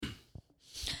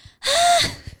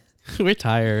We're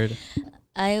tired.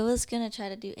 I was going to try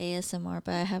to do ASMR,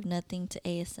 but I have nothing to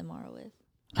ASMR with.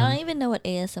 I don't even know what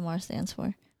ASMR stands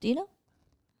for. Do you know?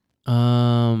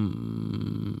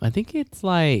 I think it's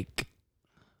like,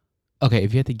 okay,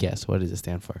 if you had to guess, what does it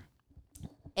stand for?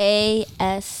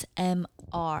 ASMR.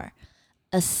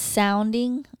 A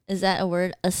sounding. Is that a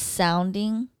word? A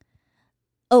sounding.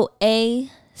 Oh, a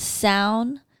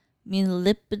sound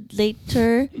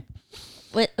manipulator.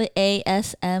 What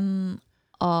ASMR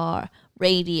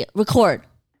radio record.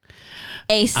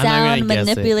 A sound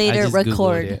manipulator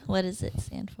record. What does it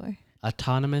stand for?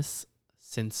 Autonomous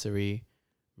sensory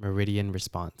meridian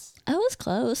response. I was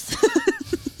close.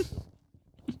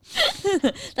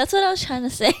 That's what I was trying to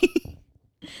say.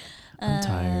 I'm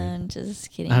tired. I'm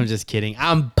just kidding. I'm just kidding.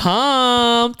 I'm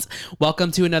pumped.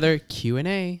 Welcome to another Q&A.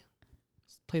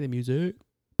 Let's play the music.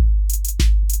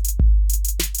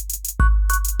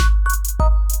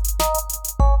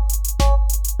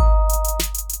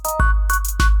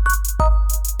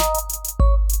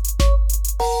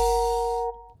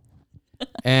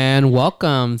 And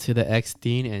welcome to the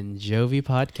Xdean and Jovi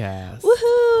podcast.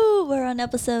 Woohoo! We're on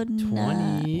episode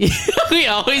 20. We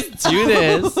always do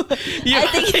this. I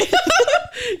think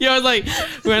I was like,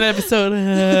 we're on episode,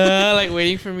 like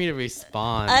waiting for me to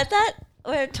respond. I thought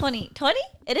we're 20. 20?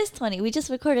 It is 20. We just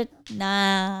recorded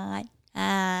 9.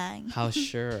 How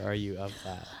sure are you of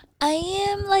that? I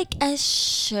am like as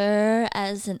sure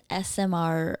as an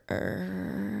SMR.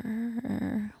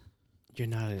 You're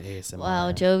not an ASMR.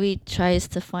 Wow, Jovi tries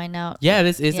to find out. Yeah,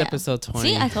 this is episode 20.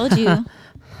 See, I told you.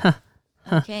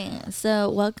 Okay, so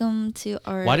welcome to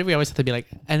our... Why do we always have to be like,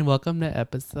 and welcome to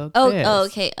episode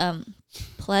okay.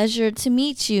 Pleasure to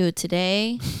meet you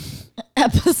today.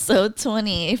 Episode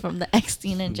 20 from the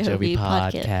Xdean and Jovi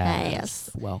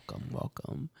podcast.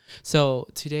 Welcome. So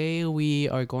today we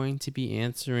are going to be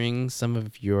answering some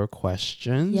of your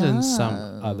questions and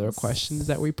some other questions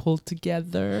that we pulled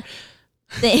together.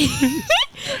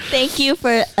 Thank you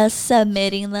for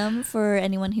submitting them for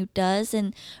anyone who does.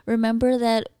 And remember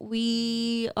that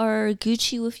we are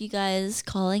Gucci with you guys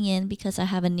calling in because I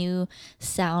have a new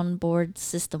soundboard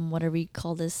system, whatever you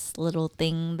call this little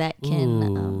thing that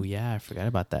can... Ooh, yeah, I forgot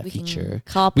about that feature.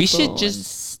 We should just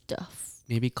stuff.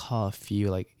 Maybe call a few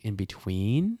like in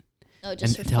between. Oh,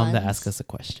 just and for tell them to funs? ask us a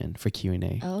question for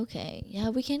Q&A. Okay. Yeah,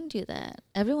 we can do that.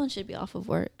 Everyone should be off of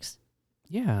works.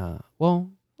 Yeah.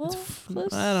 Well, Well,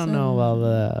 I don't know about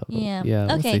that. Yeah.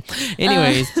 We'll Okay. see.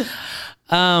 Anyways,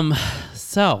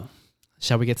 so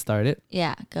shall we get started?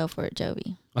 Yeah, go for it,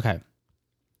 Jovi. Okay.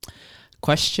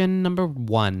 Question number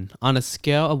 1. On a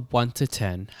scale of 1 to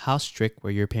 10, how strict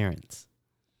were your parents?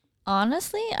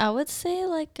 Honestly, I would say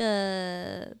like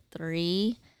a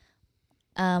 3.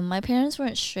 My parents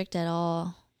weren't strict at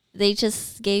all. They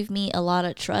just gave me a lot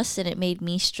of trust, and it made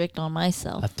me strict on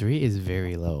myself. A 3 is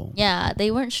very low. Yeah,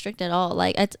 they weren't strict at all.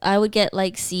 Like I would get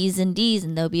like C's and D's,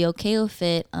 and they'll be okay with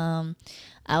it. I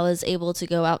was able to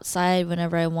go outside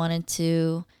whenever I wanted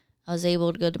to. I was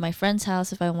able to go to my friend's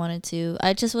house if I wanted to.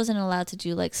 I just wasn't allowed to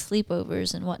do like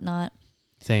sleepovers and whatnot.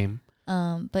 Same.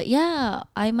 But yeah,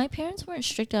 my parents weren't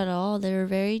strict at all. They were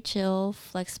very chill,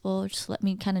 flexible. Just let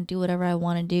me kind of do whatever I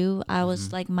want to do. I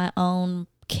was like my own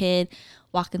kid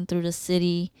walking through the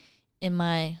city in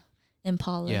my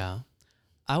Impala. Yeah.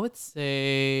 I would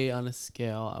say on a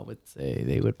scale, I would say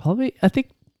they would probably, I think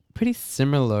pretty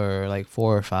similar, like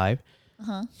 4 or 5.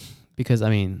 Uh-huh. Because I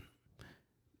mean,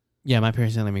 yeah, my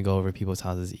parents didn't let me go over people's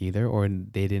houses either, or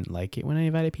they didn't like it when I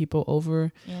invited people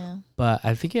over. Yeah. But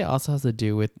I think it also has to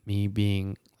do with me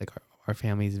being like, our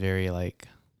family's very like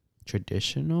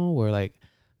traditional, where like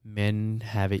men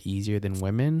have it easier than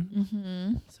women.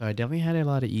 Mm-hmm. So I definitely had it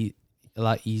a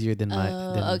lot easier than my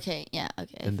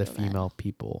than the female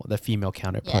people, the female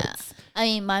counterparts. Yeah. I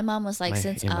mean, my mom was like,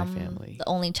 since I'm family. the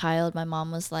only child, my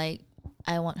mom was like,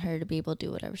 I want her to be able to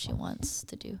do whatever she wants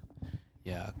to do.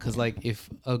 Yeah, because like if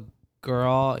a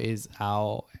girl is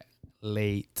out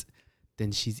late,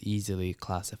 then she's easily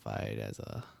classified as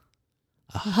a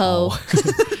hoe.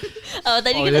 Oh,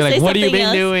 then you're they're gonna like, say what have you been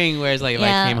else? doing? Whereas like if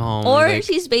I came home, or like,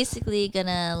 she's basically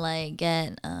gonna like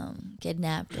get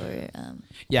kidnapped or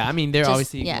yeah, I mean they're just,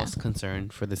 obviously yeah. most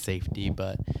concerned for the safety,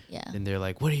 but yeah. then they're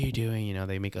like, what are you doing? You know,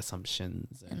 they make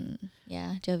assumptions. And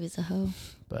yeah, Jovi's a hoe.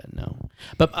 But no,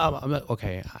 but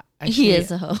okay. He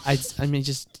is a hoe. I mean,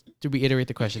 just to reiterate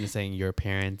the question, is saying your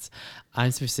parents.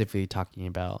 I'm specifically talking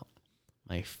about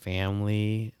my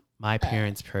family. My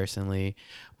parents personally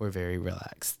were very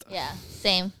relaxed. Yeah,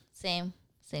 same. Okay.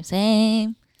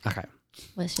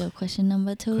 What's your question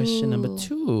number 2? Question number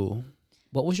 2.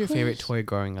 What was your favorite toy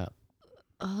growing up?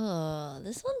 Oh,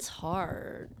 this one's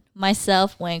hard.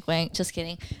 Myself, wank wank. Just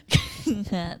kidding.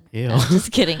 Ew. I'm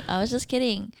just kidding. I was just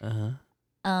kidding. Uh-huh.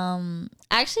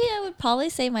 Actually, I would probably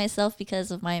say myself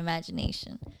because of my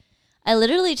imagination. I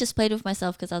literally just played with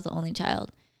myself because I was the only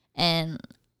child, and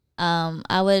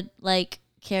I would like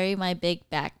carry my big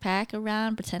backpack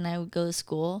around, pretend I would go to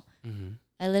school. Mm-hmm.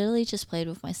 I literally just played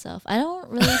with myself. I don't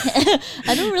really,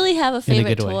 I don't really have a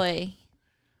favorite good toy. way.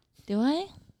 Do I?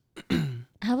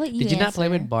 How about you? Did you not play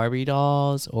with answer? Barbie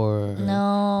dolls or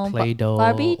No, Play-Doh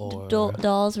Barbie or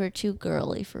dolls were too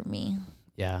girly for me.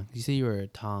 yeah? You say you were a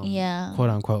tom, Yeah. quote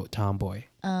unquote tomboy.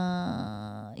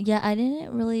 Yeah, I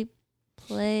didn't really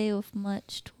play with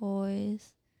much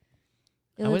toys.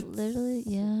 It I was would literally,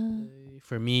 yeah.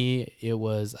 For me, it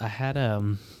was I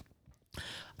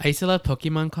used to love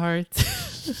Pokemon cards.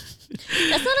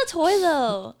 That's not a toy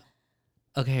though.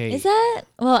 Okay. Is that?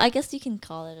 Well, I guess you can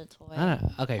call it a toy.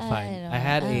 Okay, fine.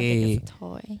 I I don't think it's a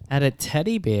toy. had a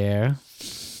teddy bear.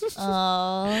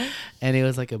 Oh. And it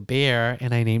was like a bear,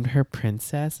 and I named her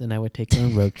Princess, and I would take her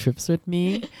on road trips with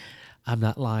me. I'm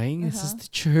not lying. This is the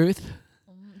truth.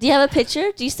 Do you have a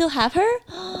picture? Do you still have her?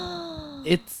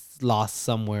 It's lost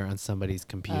somewhere on somebody's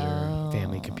computer,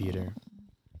 family computer.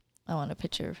 I want a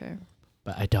picture of her.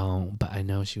 But I don't. But I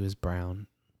know she was brown.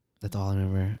 That's all I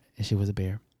remember. And she was a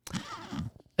bear.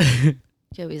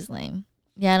 Joey's lame.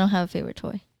 Yeah, I don't have a favorite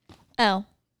toy. Oh.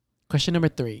 Question number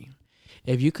 3.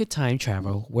 If you could time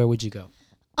travel, where would you go?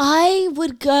 I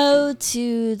would go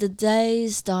to the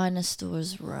days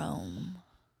dinosaurs roam.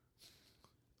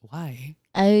 Why?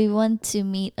 I want to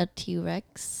meet a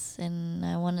T-Rex and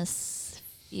I want to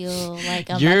feel like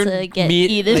I'm about to get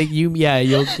eaten. Like you'll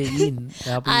get eaten.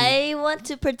 I want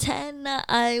to pretend that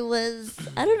I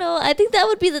don't know. I think that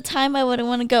would be the time I would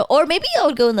want to go. Or maybe I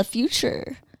would go in the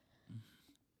future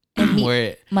and meet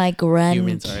where my grandkids.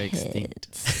 humans are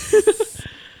extinct.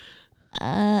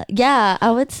 Yeah,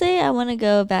 I would say I want to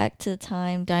go back to the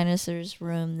time dinosaurs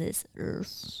roamed this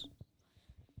earth.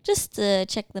 Just to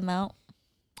check them out.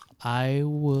 I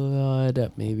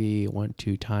would maybe want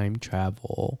to time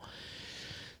travel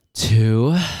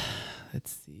to,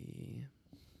 let's see.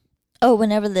 Oh,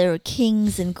 whenever there were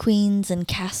kings and queens and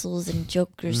castles and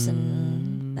jokers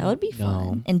and that would be fun.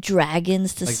 No. And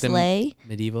dragons to Like the slay.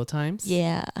 Medieval times?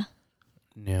 Yeah.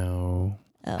 No.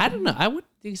 Oh. I don't know. I would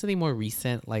think something more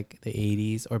recent, like the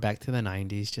 80s or back to the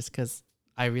 90s, just because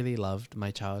I really loved my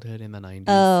childhood in the 90s.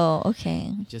 Oh,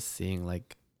 okay. Just seeing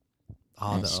like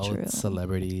all That's the old true.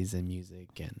 celebrities and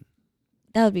music and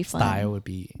That would be fun. style would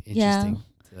be interesting.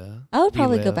 To I would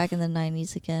probably go relive. back in the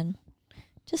 90s again.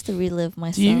 Just to relive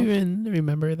myself. Do you even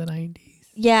remember the 90s?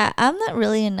 Yeah, I'm not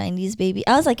really a 90s baby.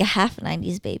 I was like a half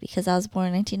 90s baby because I was born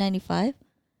in 1995.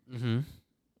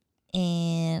 Mm-hmm.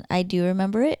 And I do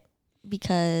remember it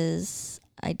because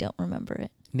I don't remember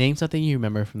it. Name something you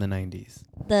remember from the 90s.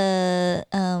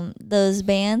 Those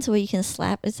bands where you can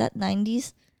slap, is that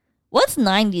 90s? What's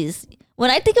 90s? When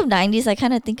I think of 90s, I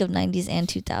kind of think of 90s and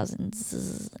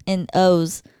 2000s and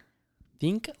O's.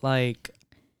 Think like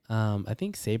I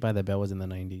think Saved by the Bell was in the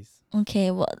 90s. Okay,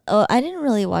 well, I didn't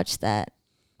really watch that.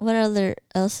 What other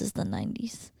else is the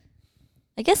 90s?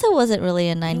 I guess I wasn't really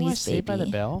a 90s baby. Saved by the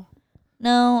Bell?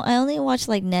 No, I only watched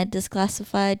like Ned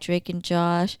Disclassified, Drake and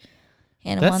Josh,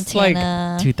 Hannah That's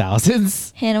Montana. like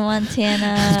 2000s. Hannah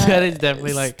Montana. That is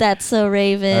definitely like That's So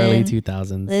Raven. early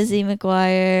 2000s. Lizzie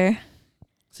McGuire.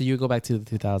 So you would go back to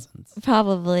the 2000s.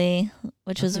 Probably,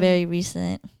 which was Okay. very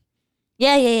recent.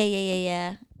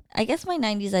 Yeah. I guess my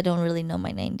 90s, I don't really know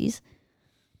my 90s.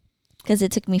 Because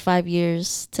it took me 5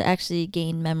 years to actually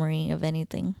gain memory of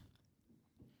anything.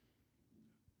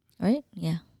 Right?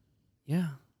 Yeah. Yeah.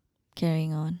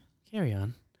 Carrying on. Carry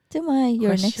on. To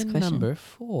your next question. Number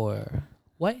 4.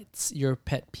 What's your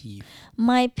pet peeve?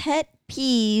 My pet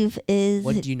peeve is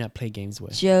What do you not play games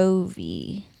with?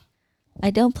 Jovi. I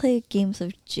don't play games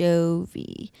with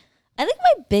Jovi. I think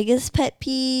my biggest pet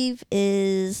peeve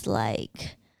is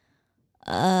like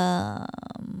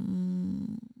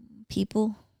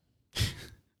people.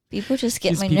 People just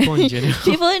get Just my people in general.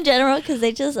 people in general because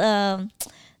they just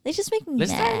make me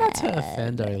Let's try mad. not to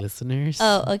offend our listeners.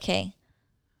 Oh, okay.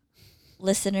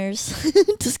 Listeners.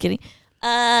 Just kidding.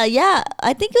 Yeah,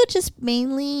 I think it was just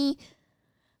mainly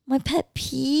my pet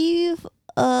peeve.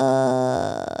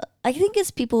 I think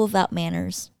it's people without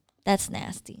manners. That's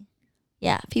nasty.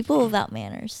 Yeah, people without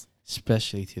manners.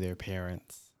 Especially to their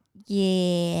parents.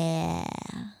 Yeah.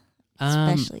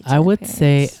 Especially to I their would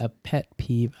say parents. a pet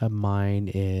peeve of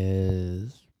mine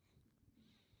is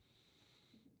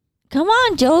Come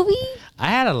on, Jovi. I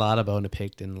had a lot of bone to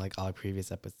pick in like all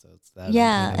previous episodes. That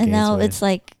Yeah, and now it's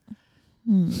like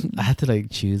I have to like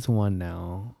choose one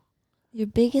now. your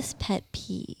biggest pet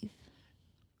peeve.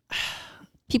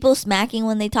 People smacking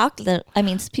when they talk. I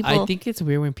mean, people. I think it's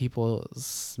weird when people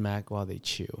smack while they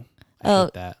chew. I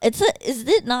hate that. Is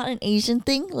it not an Asian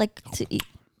thing like to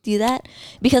do that?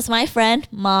 Because my friend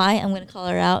I'm gonna call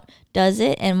her out, does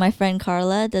it, and my friend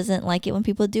Carla doesn't like it when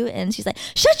people do it, and she's like,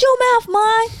 "Shut your mouth,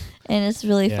 Mai," and it's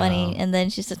really funny. And then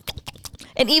she says,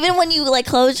 and even when you like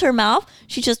close her mouth,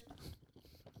 she just.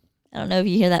 I don't know if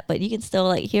you hear that, but you can still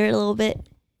like hear it a little bit.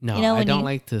 No, you know, I don't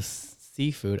like the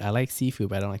seafood. I like seafood,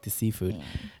 but I don't like the seafood. Yeah.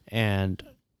 And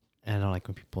I don't like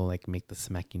when people like make the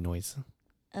smacking noise.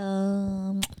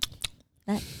 Does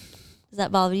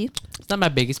that bother you? It's not my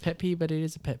biggest pet peeve, but it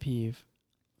is a pet peeve.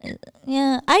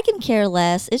 Yeah, I can care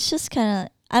less. It's just kind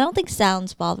of, I don't think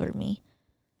sounds bother me.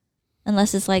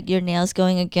 Unless it's like your nails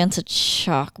going against a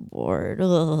chalkboard.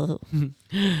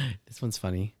 This one's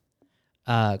funny.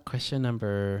 Question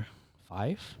number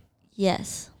 5.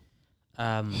 Yes.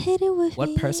 Hit it with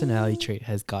what personality trait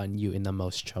has gotten you in the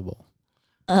most trouble?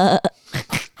 I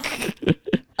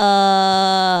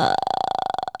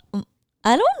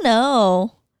don't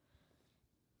know.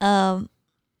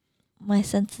 My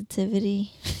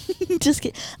sensitivity. Just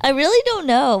kidding. I really don't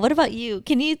know. What about you?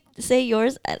 Can you say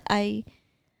yours? I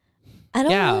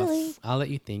don't really. I'll let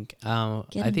you think.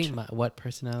 I think what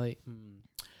personality?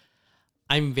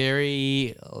 I'm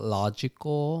very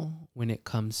logical when it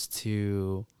comes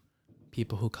to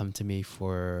people who come to me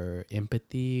for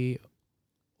empathy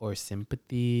or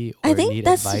sympathy or need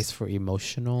advice for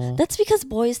emotional. That's because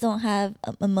boys don't have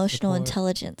emotional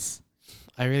intelligence.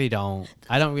 I really don't.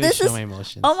 I don't really show my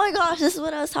emotions. Oh my gosh, this is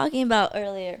what I was talking about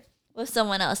earlier with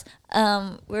someone else.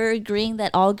 We're agreeing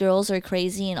that all girls are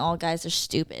crazy and all guys are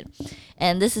stupid.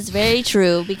 And this is very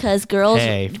true because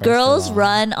girls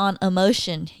run on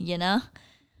emotion, you know?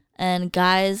 And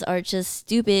guys are just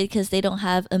stupid because they don't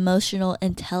have emotional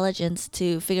intelligence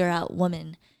to figure out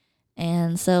women.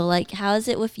 And so, like, how is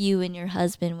it with you and your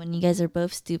husband when you guys are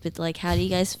both stupid? Like, how do you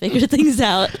guys figure things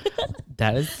out?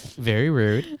 That is very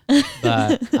rude.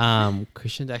 But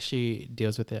Christian actually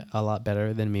deals with it a lot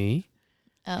better than me.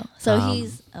 Oh, so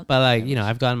he's... but, like, you know,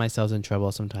 I've gotten myself in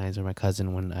trouble sometimes with my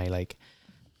cousin when I, like,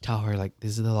 tell her, like,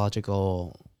 this is the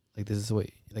logical... Like, this is what...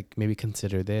 Like, maybe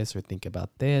consider this or think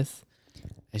about this.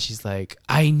 And she's like,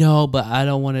 I know, but I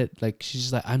don't want to, like, she's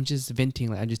just like, I'm just venting.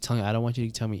 Like, I'm just telling you, I don't want you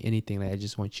to tell me anything. Like, I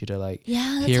just want you to, like,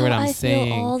 hear what I'm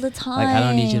saying. Feel all the time. Like, I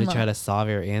don't need you to try to solve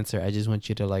it or answer. I just want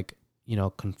you to, like, you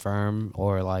know, confirm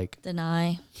or, like.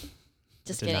 Deny.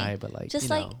 Just deny, kidding. But, like, just you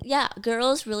like, know. yeah,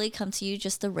 girls really come to you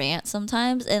just to rant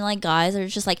sometimes. And, like, guys are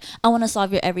just like, I want to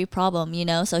solve your every problem, you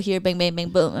know? So here, bang, bang, bang,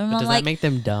 boom. And But I'm does like, that make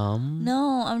them dumb?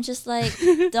 No, I'm just like,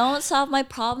 don't solve my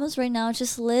problems right now.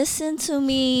 Just listen to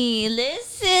me.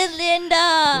 Listen,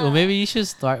 Linda. Well, maybe you should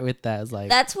start with that. It's like,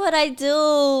 that's what I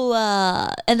do.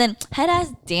 And then head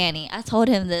ass Danny, I told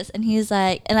him this, and he's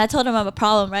like, and I told him I have a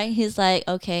problem, right? He's like,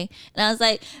 okay. And I was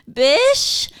like,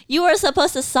 bish, you were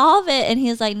supposed to solve it. And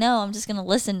he's like, no, I'm just going to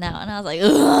listen now. And I was like,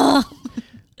 ugh.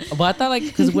 But I thought, like,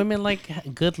 because women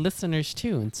like good listeners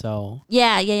too, and so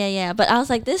yeah. But I was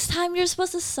like, this time you're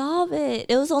supposed to solve it.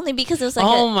 It was only because it was like,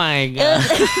 my god,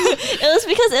 it was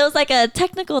because it was like a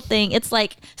technical thing. It's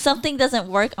like something doesn't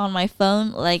work on my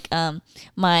phone. Like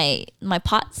my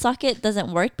pot socket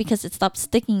doesn't work because it stopped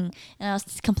sticking, and I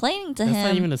was complaining to him. That's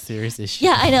not even a serious issue.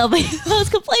 Yeah, I know, but I was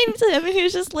complaining to him, and he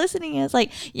was just listening. And I was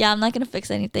like, yeah, I'm not gonna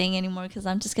fix anything anymore because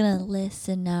I'm just gonna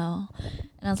listen now.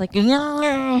 And I was like,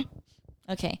 Nyah.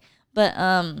 Okay, but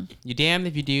you damned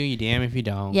if you do, you damn if you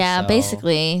don't. yeah, so.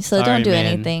 basically. So Sorry, don't do man.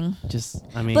 anything. Just,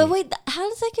 I mean. But wait, how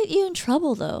does that get you in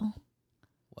trouble though?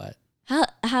 What?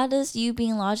 How does you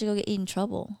being logical get you in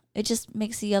trouble? It just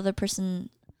makes the other person.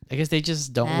 I guess they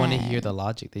just don't want to hear the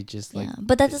logic. They just like. Yeah,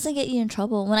 but that doesn't get you in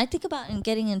trouble. When I think about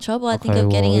getting in trouble, I think of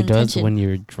getting in attention. It does attention. when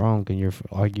you're drunk and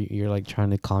you're like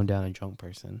trying to calm down a drunk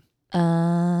person.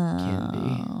 Can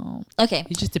be. Okay.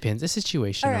 It just depends. It's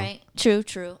situational. All right. True.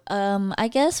 I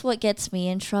guess what gets me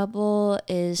in trouble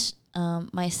is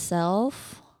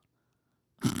myself.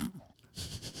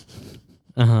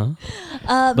 But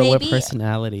maybe, what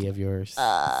personality of yours?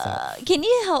 Can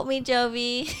you help me,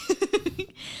 Jovi?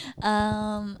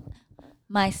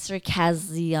 My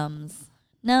sarcasms.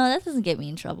 No, that doesn't get me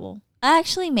in trouble.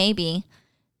 Actually, maybe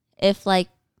if like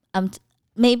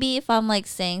maybe if I'm like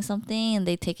saying something and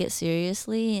they take it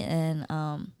seriously and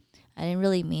I didn't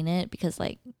really mean it because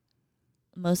like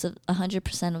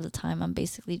 100% of the time I'm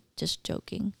basically just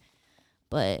joking,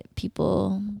 but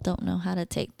people don't know how to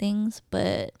take things.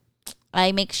 But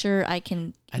I make sure I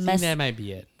can. I think that might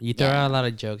be it. You throw out a lot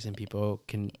of jokes and people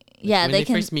can. Yeah, when they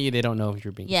first meet you, they don't know if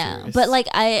you're being serious. But like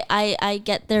I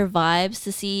get their vibes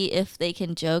to see if they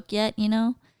can joke yet, you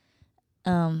know,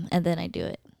 and then I do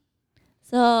it.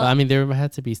 But So I mean, there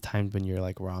had to be times when you're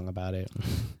like wrong about it.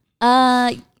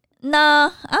 nah,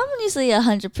 I'm usually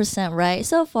 100% right.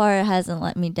 So far, it hasn't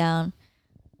let me down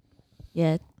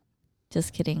yet.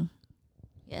 Just kidding.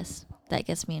 Yes, that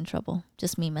gets me in trouble.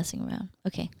 Just me messing around.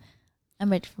 Okay,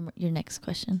 I'm ready for your next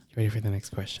question, You ready for the next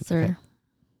question? sir. Okay.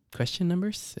 Question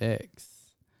number 6.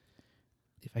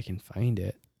 If I can find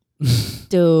it.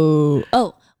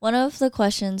 Oh, one of the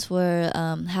questions were,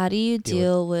 how do you Deal with-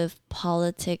 deal with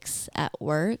politics at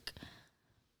work?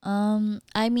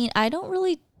 I mean, I don't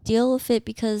really deal with it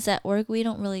because at work we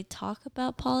don't really talk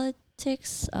about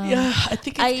politics. I think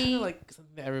it's kind I- of like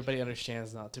something that everybody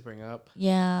understands not to bring up.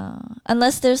 Yeah,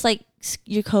 unless there's like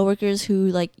your coworkers who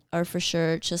like are for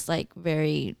sure just like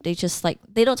they just like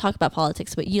they don't talk about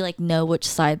politics, but you like know which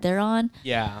side they're on.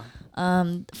 Yeah.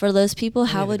 For those people, You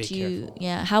how have to would be you? careful.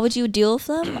 Yeah, how would you deal with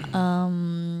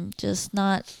them? Just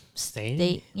not Say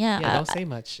they. Yeah, Yeah, don't say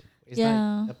much. It's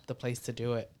yeah. not the place to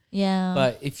do it. yeah.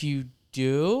 But if you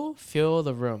do, fill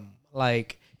the room.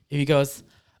 Like if he goes,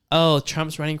 "Oh,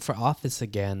 Trump's running for office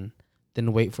again,"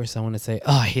 then wait for someone to say,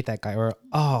 "Oh, I hate that guy," or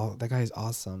 "Oh, that guy's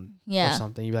awesome," or Yeah.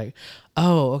 something. You'd be like,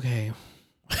 "Oh, okay."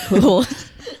 Cool.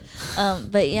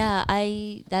 But yeah,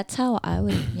 that's how I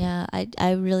would. Yeah,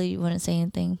 I really wouldn't say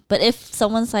anything. But if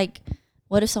someone's like,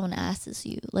 what if someone asks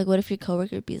you? Like, what if your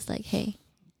coworker is like, hey?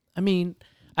 I mean,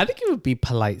 I think it would be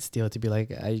polite still to be like,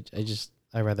 I'd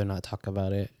rather not talk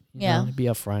about it. You Yeah. know, be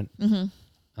upfront.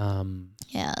 Mm-hmm.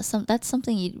 Yeah, that's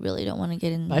something you really don't want to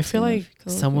get into. I feel with like your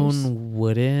coworkers. someone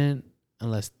wouldn't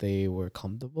unless they were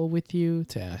comfortable with you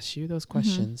to ask you those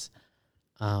questions.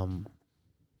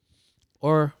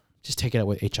 Or just take it up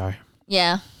with HR.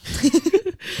 Yeah.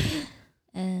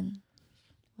 And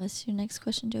what's your next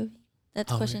question, Jovi?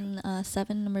 That's Oh, question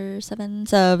 7, number 7.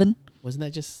 Wasn't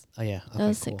that just? Oh yeah, That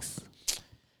was cool. 6.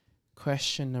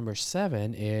 Question number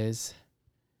 7 is,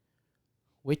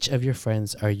 which of your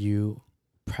friends are you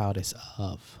proudest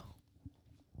of?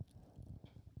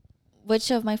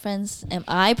 Which of my friends am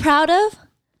I proud of?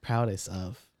 Proudest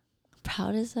of.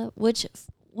 Proudest of? Which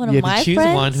one You of have my to choose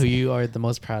friends? one who you are the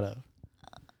most proud of.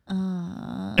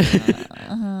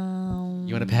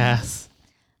 You want to pass?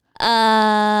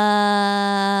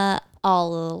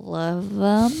 All of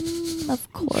them,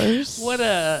 of course. What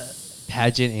a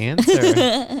pageant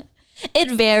answer.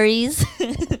 It varies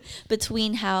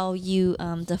between how you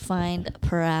defined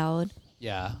proud.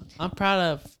 Yeah, I'm proud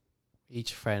of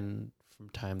each friend from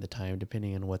time to time,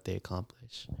 depending on what they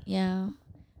accomplish. Yeah.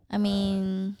 I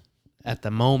mean, At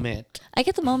the moment, I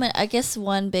get the moment. I guess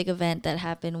one big event that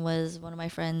happened was one of my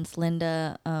friends,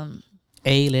 Linda.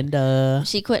 hey Linda.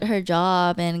 She quit her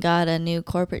job and got a new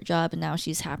corporate job, and now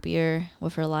she's happier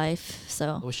with her life.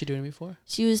 So What was she doing before?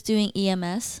 she was doing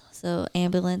EMS, so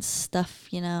ambulance stuff,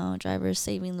 drivers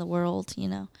saving the world,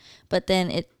 But then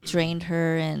it drained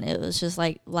her, and it was just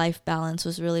like life balance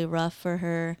was really rough for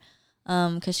her.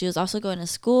 Because she was also going to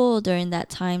school during that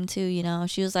time too,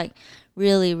 She was like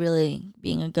really, really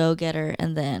being a go-getter,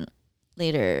 and then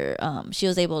later she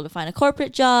was able to find a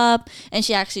corporate job, and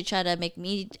she actually tried to make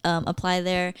me apply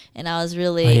there, and I was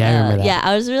really I remember that.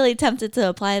 I was really tempted to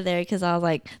apply there because I was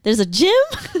like, there's a gym.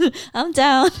 I'm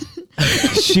down.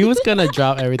 She was gonna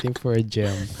drop everything for a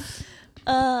gym.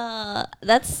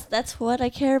 That's what I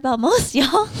care about most,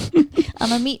 y'all.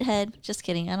 I'm a meathead. Just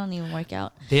kidding. I don't even work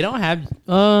out. They don't have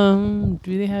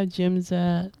do they have gyms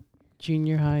at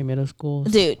junior high, middle school?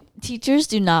 Dude, teachers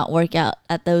do not work out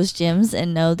at those gyms,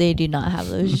 and no, they do not have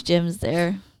those gyms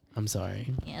there. I'm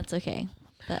sorry. Yeah, it's okay.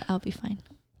 But I'll be fine.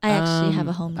 I actually have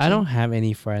a home gym. I don't have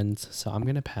any friends, so I'm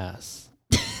gonna pass.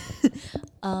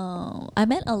 I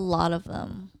met a lot of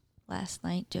them last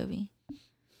night, Jovi.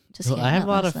 Just Well, kidding, I have not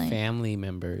a lot last of night. family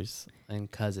members and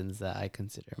cousins that I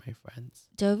consider my friends.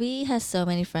 Jovi has so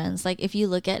many friends. Like, if you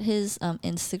look at his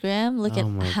Instagram, look Oh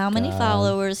my at how many God.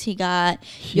 followers he got.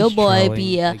 She's Yo, boy, trolling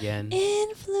be a again.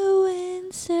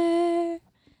 influencer.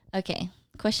 Okay,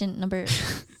 question number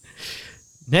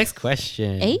Next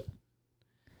question. 8.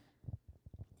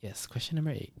 Yes, question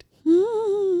number 8.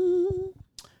 Hmm.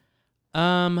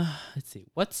 Let's see.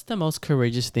 What's the most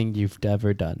courageous thing you've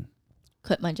ever done?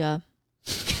 Quit my job.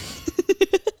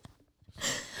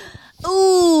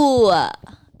 Ooh,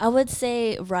 I would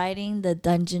say riding the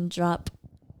Dungeon Drop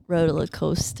roller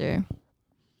coaster.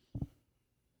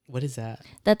 What is that?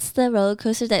 That's the roller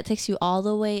coaster that takes you all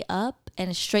the way up, and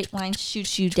a straight line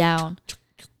shoots you down.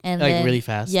 And Like then, really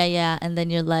fast? Yeah, and then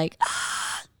you're like,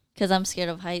 because I'm scared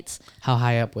of heights. How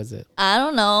high up was it? I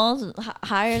don't know,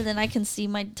 higher than I can see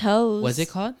my toes. What's it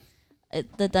called?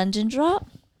 The Dungeon Drop?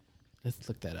 Let's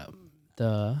look that up.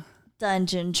 The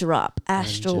Dungeon Drop,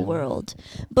 Astro Dungeon. World.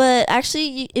 But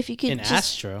actually, if you could in just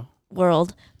Astro.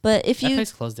 World, But if That you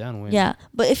place closed down when. yeah,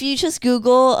 but if you just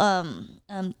Google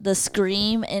the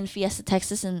Scream in Fiesta,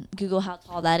 Texas, and Google how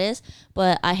tall that is.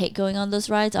 But I hate going on those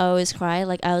rides. I always cry.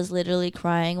 Like I was literally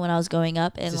crying when I was going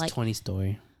up, and It's just like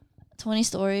 20-story. 20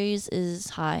 stories is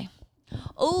high.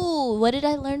 Oh, what did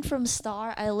I learn from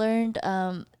Star? I learned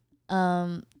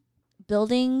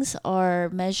buildings are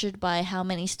measured by how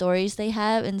many stories they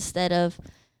have instead of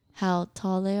how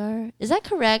tall they are. Is that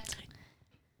correct?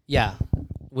 Yeah.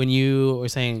 When you were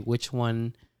saying which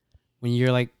one, when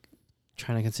you're like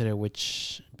trying to consider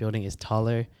which building is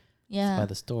taller, it's Yeah. by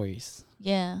the stories.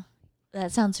 Yeah.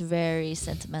 That sounds very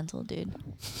sentimental, dude.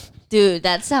 Dude,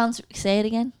 that sounds. Say it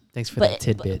again. Thanks for that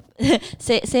tidbit.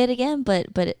 Say it again,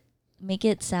 but make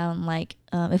it sound like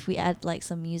if we add like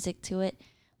some music to it.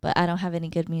 But I don't have any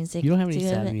good music. You don't have any to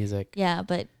sad it. music. Yeah,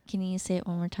 but can you say it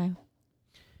one more time?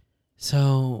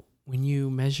 So when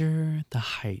you measure the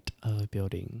height of a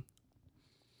building,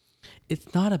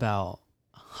 it's not about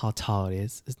how tall it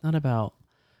is. It's not about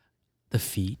the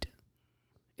feet.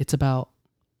 It's about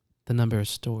the number of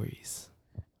stories.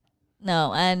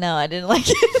 No, I know. I didn't like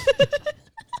it.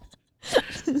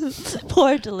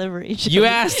 Poor delivery. You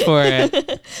asked for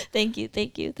it. Thank you.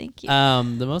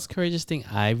 The most courageous thing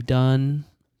I've done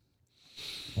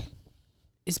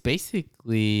is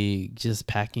basically just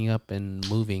packing up and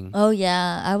moving. Oh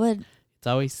yeah, I would. It's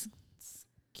always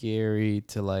scary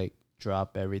to like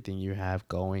drop everything you have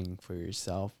going for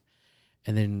yourself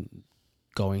and then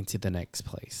going to the next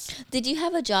place. Did you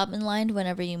have a job in mind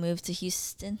whenever you moved to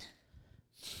Houston?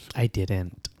 I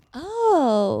didn't.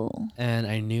 Oh. And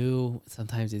I knew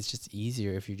sometimes it's just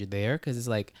easier if you're there because it's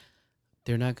like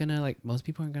they're not gonna like most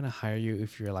people aren't gonna hire you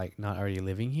if you're like not already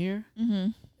living here,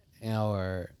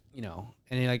 or you know,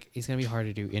 and it's gonna be hard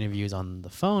to do interviews on the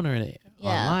phone or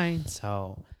online.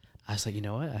 So I was like, you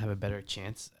know what, I have a better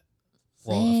chance,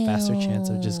 a faster chance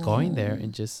of just going there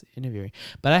and just interviewing.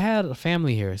 But I had a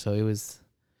family here, so it was.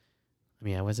 I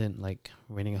mean, I wasn't like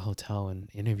renting a hotel and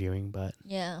interviewing, but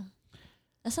yeah.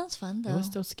 That sounds fun, though. it was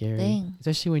still scary. Dang.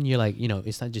 Especially when you're like, you know,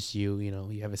 it's not just you, you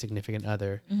know, you have a significant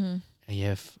other and you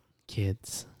have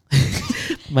kids.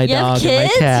 My dog and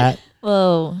my cat.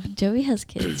 Whoa, Joey has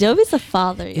kids. Joey's a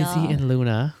father, y'all. Izzy and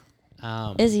Luna.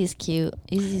 Izzy's cute.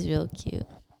 Izzy's real cute.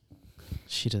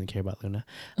 She doesn't care about Luna.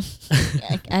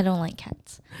 I don't like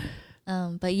cats.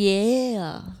 But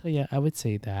yeah. So yeah, I would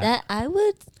say that. That I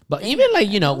would. But even like,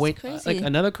 you know, when crazy. like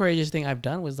another courageous thing I've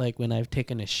done was like when I've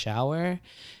taken a shower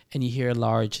and you hear a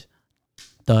large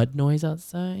thud noise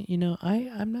outside, you know,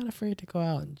 I'm not afraid to go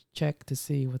out and check to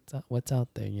see what's out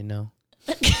there, you know.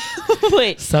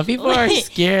 Wait. Some people are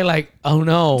scared, like, oh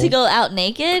no. To go out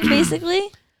naked,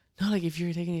 basically? No, like if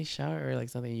you're taking a shower or like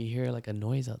something, you hear like a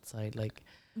noise outside, like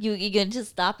you're gonna just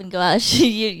stop and go out.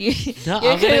 Your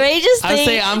I'm courageous gonna,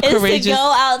 thing I'm is courageous to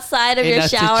go outside of your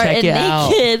shower and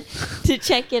naked to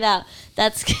check it out.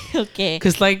 That's okay.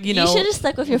 Because like, you know, you should have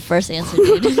stuck with your first answer,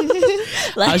 dude.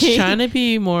 I was trying to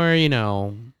be more, you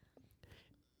know,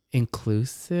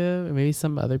 inclusive. Maybe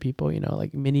some other people, you know,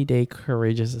 like mini day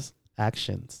courageous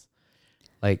actions.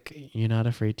 Like you're not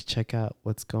afraid to check out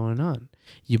what's going on.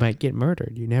 You might get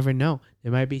murdered. You never know.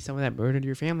 There might be someone that murdered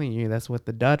your family and you. That's what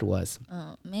the dud was.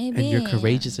 Oh, maybe. And you're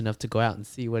courageous enough to go out and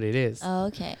see what it is. Oh,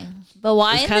 okay. But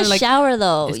why in the like, shower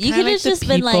though? You could have just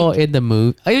been like in the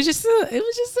movie. It was just an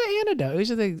anecdote. It was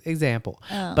just an example.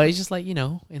 Oh. But it's just like, you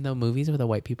know, in the movies where the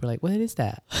white people are like, what is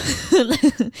that?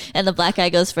 and the black guy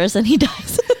goes first and he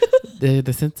dies.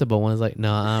 the sensible one is like,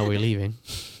 nah, we're leaving.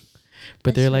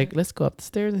 But they're like, let's go up the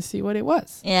stairs and see what it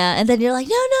was. Yeah, and then you're like,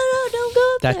 no, don't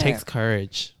go up there. That takes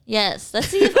courage. Yes. Let's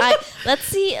see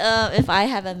if I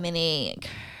have a mini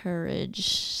courage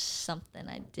something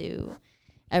I do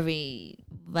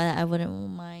but I wouldn't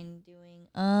mind doing.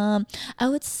 I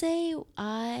would say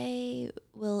I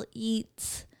will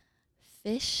eat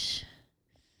fish.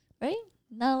 Right?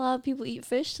 Not a lot of people eat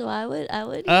fish, so I would.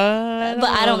 But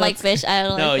I don't like fish. I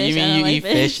don't like fish. No, you mean you eat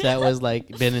fish fish that was like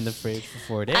been in the fridge for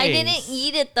 4 days. I didn't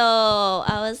eat it though.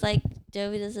 I was like,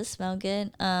 Joey, does this smell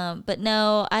good? But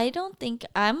no, I don't think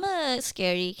I'm a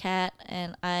scaredy cat,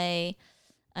 and I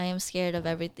am scared of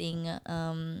everything.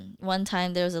 One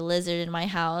time there was a lizard in my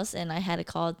house, and I had to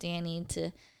call Danny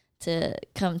to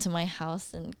come to my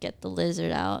house and get the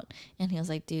lizard out, and he was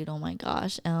like, dude, oh my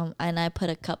gosh. And I put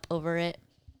a cup over it.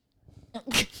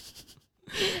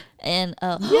 And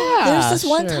there's this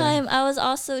one time I was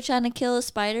also trying to kill a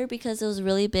spider because it was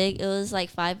really big. It was like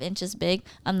 5 inches big.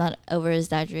 I'm not over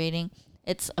exaggerating.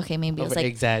 It's okay, maybe it's like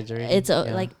exaggerating. It's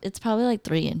like it's probably like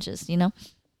 3 inches, you know.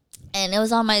 And it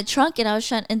was on my trunk, and I was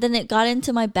trying, and then it got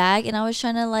into my bag, and I was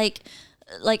trying to like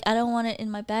like I don't want it in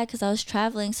my bag because I was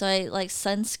traveling, so I like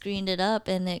sunscreened it up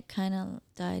and it kind of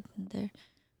died in there.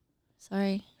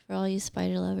 Sorry for all you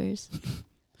spider lovers.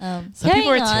 Some people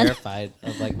are carrying on. terrified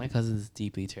of, like, my cousin's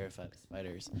deeply terrified of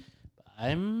spiders.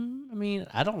 I mean,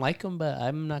 I don't like them, but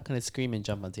I'm not gonna scream and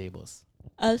jump on tables.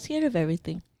 I'm scared of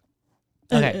everything.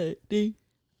 Okay. The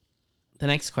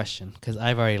next question, because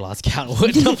I've already lost count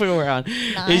what number we're on.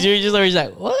 Is you're just always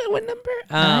like, what number?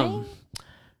 9?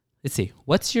 Let's see.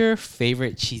 What's your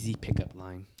favorite cheesy pickup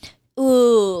line?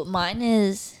 Ooh, mine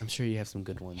is, I'm sure you have some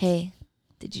good ones. hey,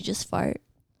 did you just fart?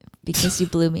 Because you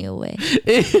blew me away.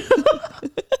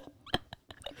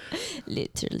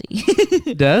 Literally.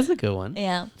 That's a good one.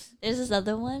 Yeah. There's this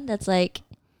other one that's like,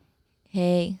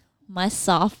 hey, my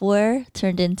software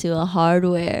turned into a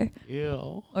hardware.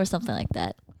 Ew. Or something like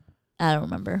that. I don't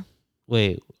remember.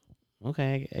 Wait.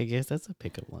 Okay, I guess that's a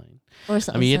pickup line. Or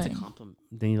something. I mean, you have to compliment.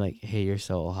 Then you're like, hey, you're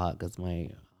so hot because my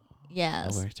yeah.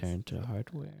 hardware turned to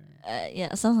hardware.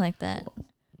 Yeah, something like that.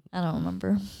 I don't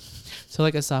remember. So,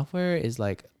 like, a software is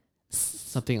like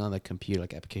something on the computer,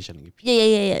 like application on the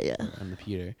computer. Yeah. On the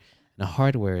computer. And a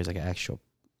hardware is like an actual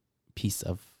piece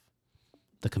of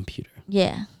the computer.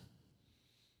 Yeah.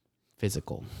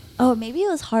 Physical. Oh, maybe it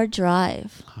was hard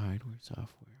drive. Hardware, software.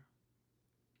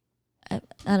 I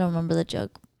don't remember the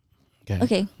joke.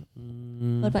 Okay.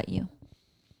 What about you?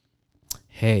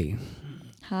 Hey,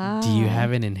 Hi. do you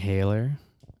have an inhaler?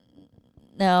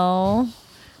 No.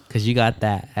 Because you got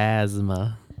that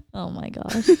asthma. Oh my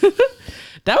gosh.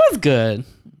 That was good.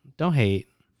 Don't hate.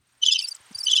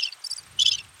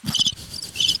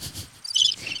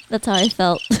 That's how I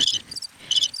felt.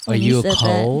 Are when you a said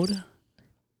cold?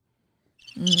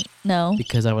 No.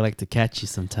 Because I would like to catch you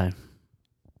sometime.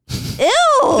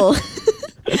 Ew.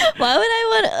 Why would I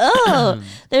want? Oh,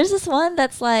 there's this one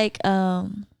that's like I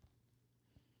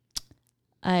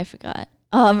forgot.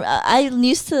 I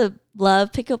used to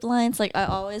love pickup lines. Like I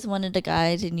always wanted a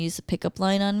guy to use a pickup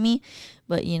line on me,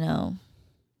 but you know,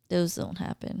 those don't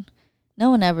happen. No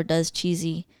one ever does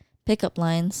cheesy pickup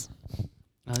lines.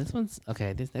 Oh, this one's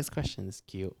okay. This next question is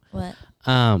cute. What?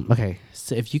 Okay.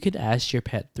 So if you could ask your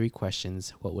pet 3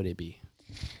 questions, what would it be?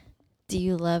 Do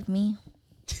you love me?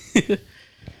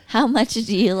 How much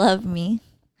do you love me?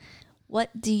 What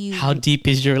do you? How deep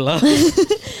is your love?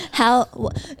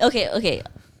 Okay. Okay.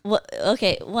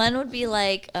 One would be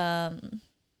like, do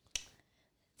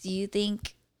you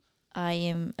think I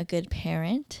am a good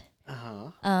parent?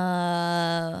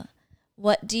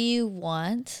 What do you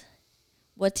want?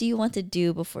 What do you want to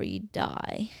do before you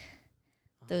die?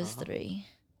 Those 3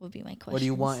 would be my questions. What do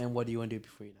you want and what do you want to do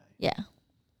before you die? Yeah.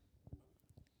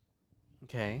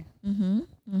 Okay. And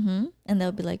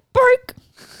they'll be like, bark.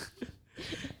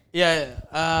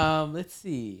 Yeah. Let's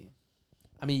see.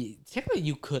 I mean, technically,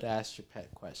 you could ask your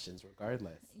pet questions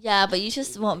regardless. Yeah, but you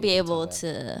just won't be able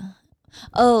to.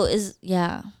 Oh,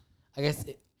 yeah. I guess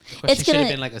the question should have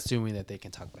been like assuming that they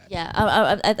can talk back. Yeah,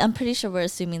 I'm pretty sure we're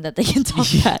assuming that they can talk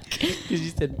back. Because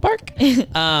you said bark.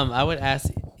 I would ask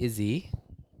Izzy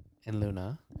and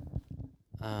Luna.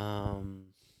 I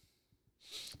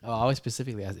always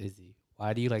specifically ask Izzy,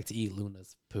 why do you like to eat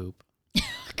Luna's poop?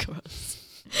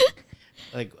 Gross.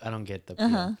 Like, I don't get the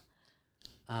appeal.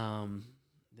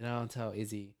 Then I'll tell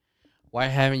Izzy, why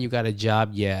haven't you got a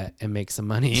job yet and make some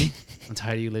money? I'm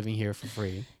tired of you living here for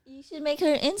free. You should make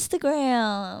her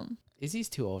Instagram. Izzy's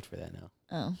too old for that now.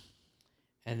 Oh.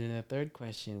 And then the third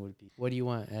question would be, what do you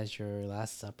want as your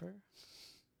last supper?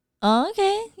 Oh,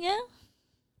 okay. Yeah.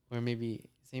 Or maybe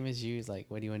same as you, is like,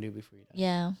 what do you want to do before you die?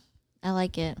 Yeah. I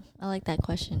like it. I like that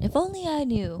question. If only I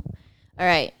knew. All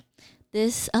right.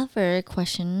 This other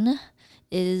question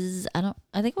is, I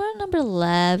think we're on number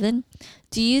 11.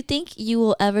 Do you think you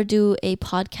will ever do a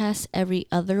podcast every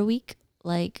other week?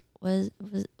 Like, what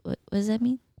does that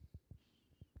mean?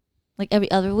 Like every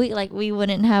other week? Like we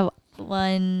wouldn't have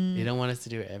one. You don't want us to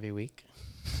do it every week?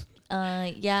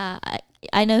 Yeah.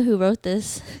 I know who wrote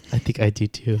this. I think I do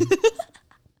too.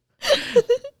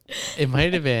 It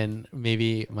might have been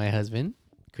maybe my husband,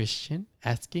 Christian,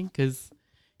 asking because,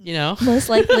 you know. Most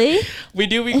likely. We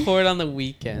do record on the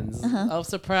weekends. Oh,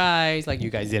 surprise. Like you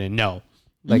guys didn't know.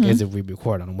 Like as if we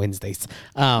record on Wednesdays.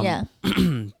 Yeah.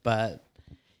 But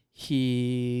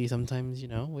he sometimes,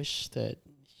 wish that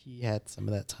he had some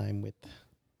of that time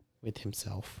with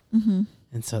himself. Mm-hmm.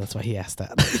 And so that's why he asked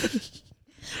that.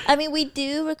 I mean, we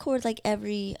do record like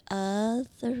every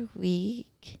other week.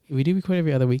 We do record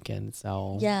every other weekend,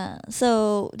 so yeah.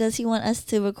 So does he want us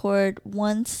to record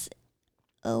once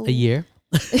a year?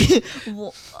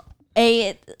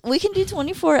 We can do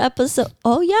 24 episodes.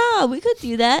 Oh yeah, we could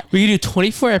do that We can do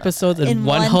 24 episodes in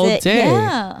one whole day.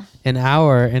 Yeah, An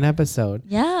hour an episode.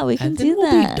 yeah, we can And then do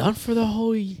we'll that. be done for the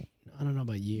whole I don't know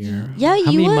about year. Yeah, How you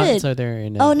many would. months are there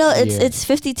in a Oh no, year? it's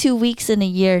 52 weeks in a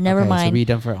year. Never Okay, So mind. we'll be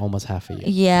done for almost half a year.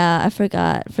 Yeah, I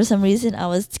forgot. For some reason, I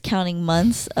was counting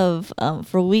months of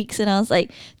for weeks, and I was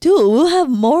like, dude, we'll have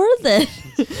more than.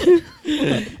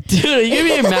 Dude, are you gonna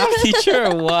be a math teacher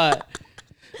or what?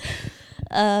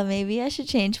 Maybe I should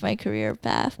change my career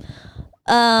path.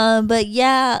 But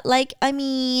yeah, like I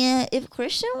mean, if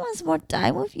Christian wants more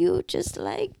time with you, just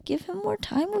like give him more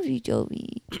time with you,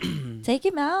 Jovi. Take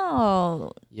him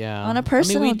out. Yeah. On a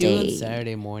personal I mean, we do date. on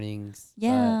Saturday mornings.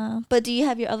 Yeah, but do you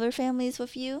have your other families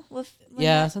with you?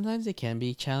 Yeah, sometimes it can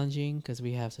be challenging because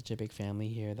we have such a big family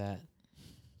here that,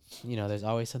 there's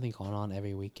always something going on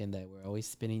every weekend that we're always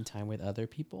spending time with other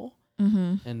people.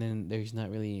 Mm-hmm. And then there's not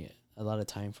really a lot of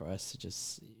time for us to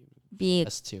just Be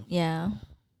us two. yeah,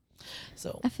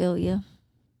 So I feel you.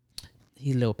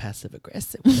 he's a little passive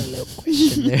aggressive with a little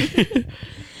question there.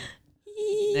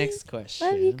 Next question.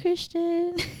 Love you,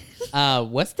 Christian.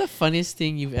 What's the funniest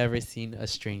thing you've ever seen a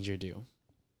stranger do?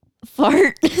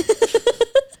 Fart.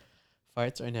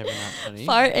 Farts are never not funny.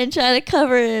 Fart and try to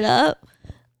cover it up.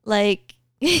 Like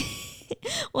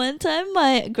one time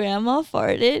my grandma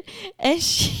farted and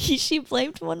she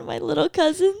blamed one of my little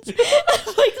cousins.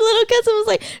 My little cousin was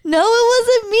like, "No, it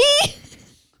wasn't me."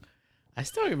 I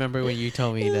still remember when you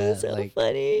told me It that, was so like,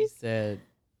 funny. you said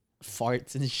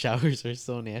farts in showers are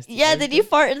so nasty. Yeah, did you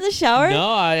fart in the shower? No,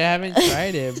 I haven't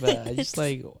tried it, but I just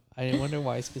I wonder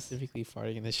why specifically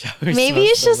farting in the shower. Maybe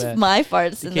it's so just bad. my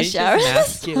farts in the shower. Can't you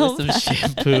just mask it So with some bad.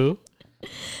 shampoo?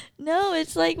 No,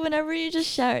 it's like whenever you just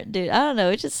shower, dude. I don't know,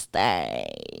 it just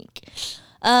stank.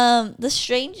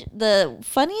 The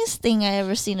funniest thing I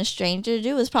ever seen a stranger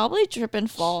do is probably trip and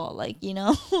fall. Like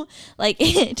like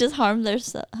just harm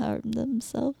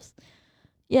themselves.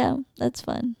 Yeah, that's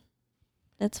fun.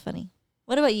 That's funny.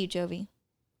 What about you, Jovi?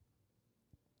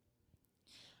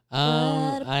 What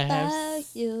I have about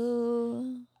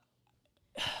you?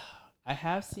 I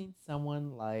have seen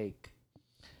someone I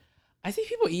see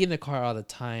people eat in the car all the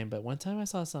time, but one time I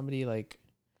saw somebody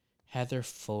had their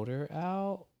folder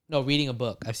out. No, reading a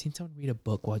book. I've seen someone read a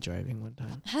book while driving one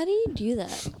time. How do you do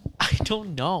that? I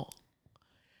don't know.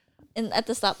 And at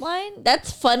the stop line?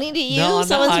 That's funny to you? No, on the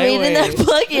Someone's reading their highway.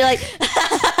 book. You're like,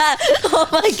 oh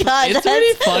my God. It's that's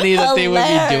really funny that they would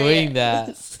be doing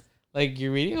hilarious. that. Like,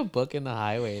 you're reading a book in the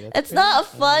highway. That's It's pretty not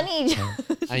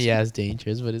funny. Yeah, it's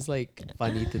dangerous, but it's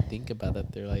funny to think about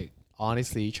that they're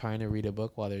honestly trying to read a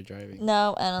book while they're driving.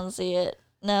 No, I don't see it.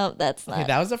 No, that's not. Okay,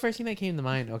 that was the first thing that came to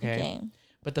mind. Okay.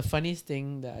 But the funniest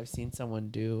thing that I've seen someone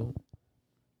do,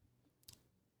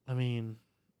 I mean,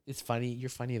 it's funny. You're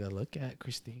funny to look at,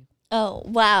 Christine. Oh,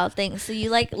 wow. Thanks. So you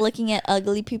like looking at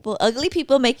ugly people? Ugly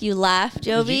people make you laugh,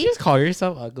 Jovi? Did you just call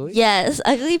yourself ugly? Yes.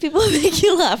 Ugly people make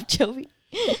you laugh, Jovi.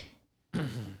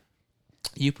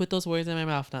 You put those words in my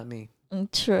mouth, not me.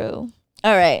 True.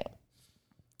 All right.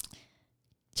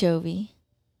 Jovi.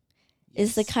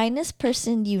 Is the Yes. kindest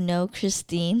person you know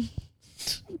Christine?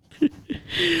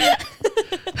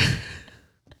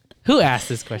 Who asked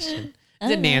this question? I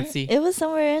Is it don't know. Nancy? It was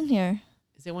somewhere in here.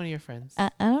 Is it one of your friends? I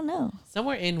don't know.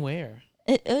 Somewhere in where?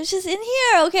 It was just in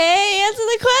here, okay? Answer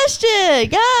the question.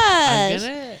 Gosh.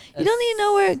 You don't even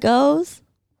know where it goes.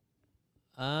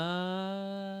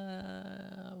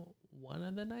 One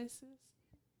of the nicest?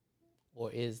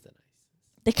 Or is the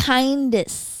nicest? The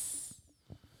kindest.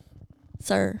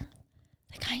 Sir.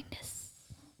 The kindest.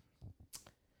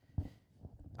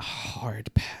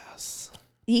 Hard pass.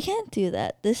 You can't do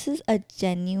that. This is a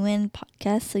genuine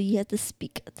podcast, so you have to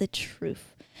speak the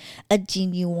truth. A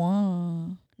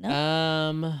genuine.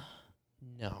 No?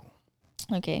 No.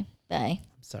 Okay, bye.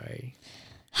 I'm sorry.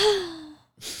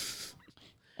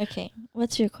 Okay,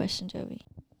 what's your question, Jovi?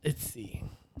 Let's see.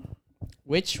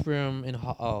 Which room in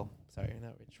oh, sorry,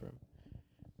 not which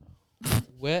room.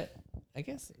 What? I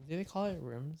guess, do they call it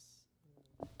rooms?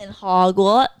 In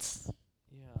Hogwarts?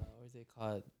 Yeah, or is it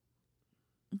called?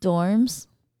 Dorms?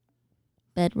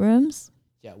 Bedrooms?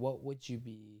 Yeah, what would you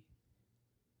be?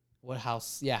 What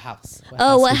house? Yeah, house.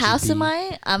 What would you house am be?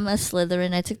 I? I'm a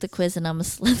Slytherin. I took the quiz and I'm a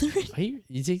Slytherin. Are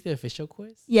you take the official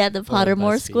quiz? Yeah, the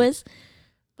Pottermore BuzzFeed. quiz.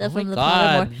 Oh my From the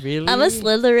God, Pottermore. really? I'm a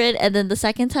Slytherin, and then the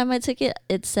second time I took it,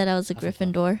 it said I was a Hufflepuff.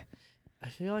 Gryffindor. I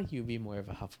feel like you'd be more of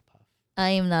a Hufflepuff. I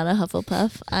am not a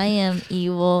Hufflepuff. I am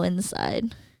evil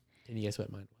inside. Can you guess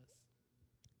what mine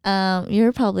was?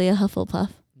 You're probably a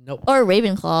Hufflepuff Nope. or a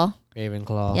Ravenclaw.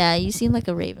 Ravenclaw. Yeah, you seem like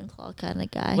a Ravenclaw kind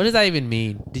of guy. What does that even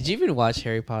mean? Did you even watch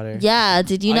Harry Potter? Yeah,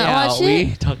 did you Oh, not yeah, watch we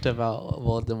it? talked about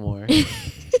Voldemort.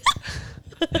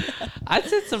 I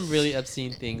said some really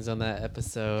obscene things on that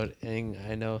episode, and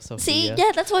I know See, Sophia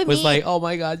yeah, that's what I was mean. like, "Oh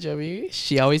my god, Joey!"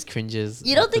 She always cringes.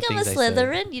 You don't at the think I'm a things I say.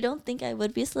 Slytherin? You don't think I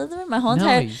would be a Slytherin? My whole No,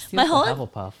 entire you seem my like a whole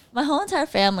Hufflepuff. my whole entire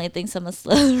family thinks I'm a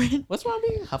Slytherin. What's wrong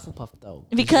being Hufflepuff though?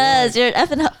 Because you're an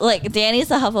effing like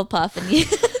Danny's a Hufflepuff and you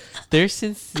they're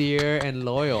sincere and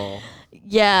loyal,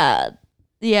 yeah,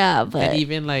 but and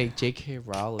even like J.K.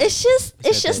 Rowling. it's just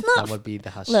said that not. That would be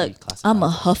the how Look, she classifies I'm a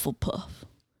us. Hufflepuff.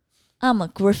 I'm a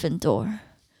Gryffindor.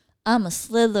 I'm a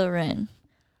Slytherin.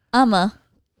 I'm a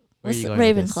Where are you what's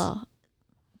going with this? Ravenclaw.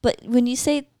 But when you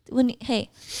say hey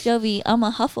Jovi, I'm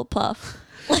a Hufflepuff.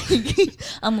 Like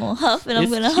I'm gonna huff and I'm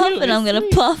It's gonna huff cute, and I'm it's gonna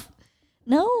sweet. puff.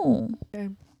 No. Okay.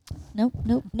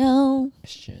 No.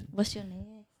 Question. What's your name?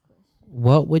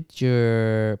 What would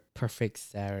your perfect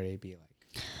Saturday be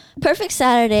like? Perfect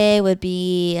Saturday would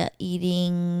be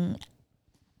eating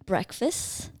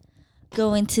breakfast,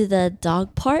 going to the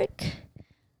dog park,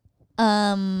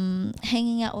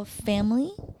 hanging out with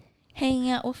family, hanging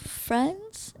out with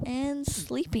friends, and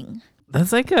sleeping.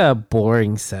 That's like a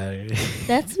boring Saturday.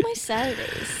 That's my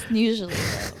Saturdays usually.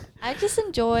 Though. I just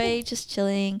enjoy just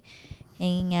chilling,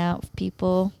 hanging out with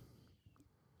people.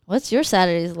 What's your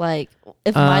Saturdays like?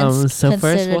 If mine's so first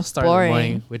we'll considered start the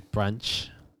morning with brunch.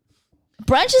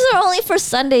 Brunches are only for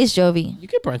Sundays, Jovi. You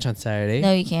could brunch on Saturday.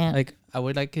 No, you can't. Like I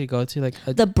would like to go to like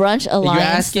a. The brunch alliance. You're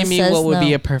asking me says what would no.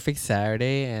 be a perfect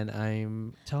Saturday, and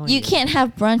I'm telling you. You can't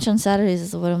have brunch on Saturdays.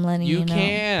 Is what I'm letting you, You know.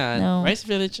 can. No. Rice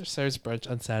Village serves brunch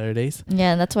on Saturdays.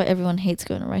 Yeah, and that's why everyone hates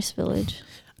going to Rice Village.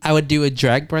 I would do a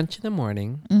drag brunch in the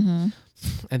morning, Mm-hmm.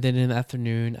 and then in the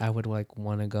afternoon, I would like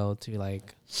want to go to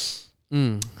like,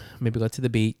 maybe go to the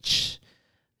beach,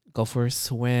 go for a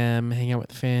swim, hang out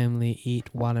with family, eat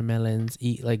watermelons,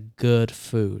 eat like good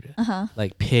food, Uh-huh.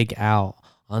 like pig out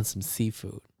on some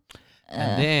seafood,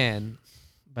 and then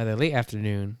by the late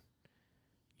afternoon,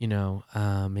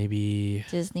 maybe.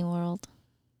 Disney World.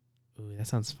 Ooh, that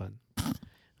sounds fun.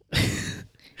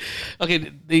 Okay,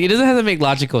 it doesn't have to make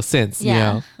logical sense, you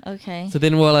know. Okay. So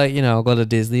then we'll go to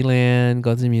Disneyland,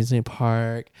 go to the amusement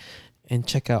park, and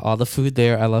check out all the food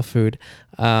there. I love food.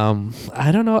 I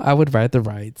don't know. I would ride the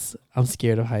rides. I'm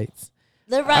scared of heights.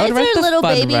 The rides ride are the little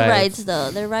fun baby rides. rides, though.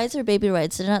 The rides are baby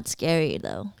rides. They're not scary,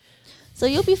 though. So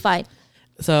you'll be fine.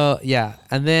 So yeah,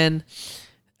 and then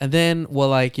we'll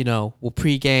we'll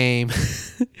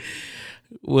pregame.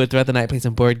 We'll throughout the night play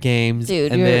some board games,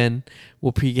 Dude, and then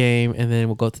we'll pregame, and then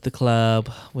we'll go to the club.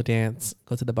 We'll dance,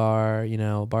 go to the bar,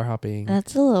 bar hopping.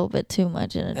 That's a little bit too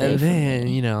much in a day. And for then,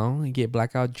 me. you get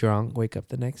blackout drunk, wake up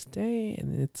the next day,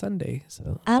 and it's Sunday.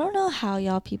 So, I don't know how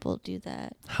y'all people do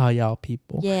that. how y'all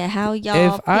people? Yeah, how y'all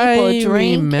If people I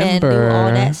drink and do all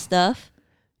remember- that stuff.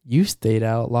 You stayed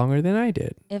out longer than I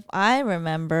did. If I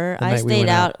remember, The I night we stayed went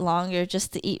out out. longer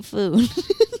just to eat food.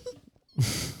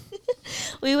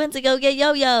 We went to go get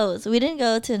yo-yos. We didn't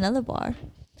go to another bar.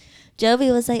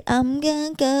 Jovi was like, I'm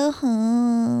gonna go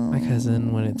home. My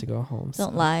cousin wanted to go home.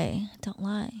 Don't lie. Don't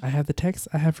lie. I have the text.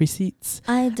 I have receipts.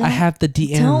 I don't. I have the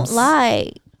DMs. Don't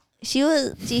lie. She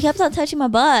kept on touching my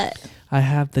butt. I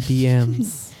have the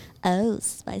DMs. Oh,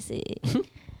 spicy.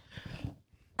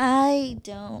 I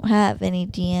don't have any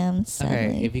DMs. Okay,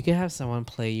 Sadly. if you could have someone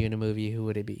play you in a movie, who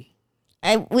would it be?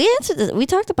 We answered this. We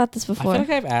talked about this I before. feel like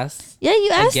I've asked. Yeah, you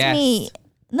I asked me. guessed.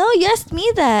 No, you asked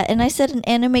me that, and I said an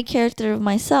anime character of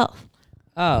myself.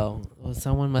 Oh, well,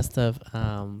 someone must have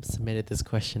submitted this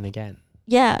question again.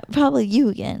 Yeah, probably you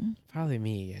again. Probably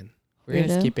me again. We're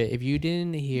gonna Weirdo. skip it. If you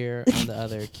didn't hear on the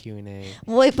other Q&A,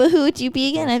 Wait, but who would you be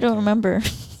again? I don't remember.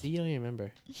 see, you don't even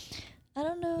remember. I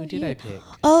don't know. Who did you. I pick?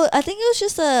 Oh, I think it was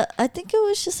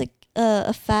just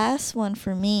a fast one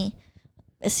for me.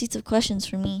 A seats of questions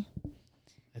for me.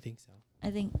 I think so.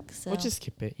 I think so. We'll just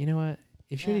skip it. You know what?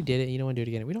 If you already did it, you don't want to do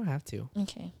it again. We don't have to.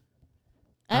 Okay.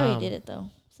 I already Um, did it though.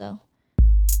 So.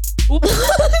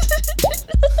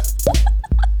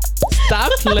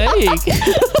 Stop playing.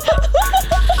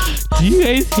 Do you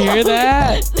guys hear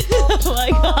that? Oh my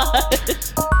god.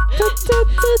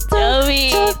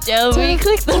 Joey,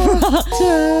 click the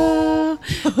wrong.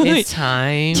 It's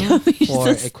time Joey's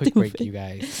for so a quick break, stupid. you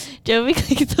guys. Joey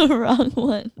clicked the wrong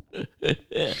one.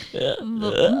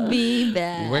 Be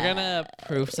back. We're gonna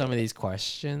proof some of these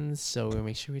questions, so we'll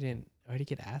make sure we didn't already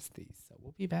get asked these. So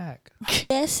we'll be back.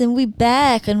 Yes, and we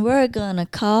back, and we're gonna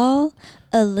call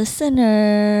a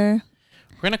listener.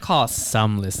 We're gonna call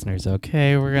some listeners,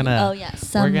 okay? We're gonna Oh yeah,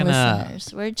 some gonna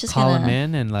listeners. We're just call gonna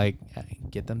them in and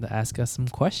get them to ask us some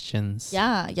questions.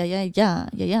 Yeah.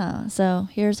 So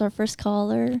here's our first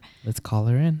caller. Let's call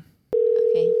her in.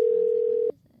 Okay.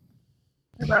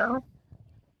 Hello.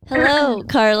 Hello,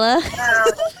 Carla.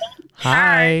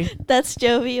 Hi. That's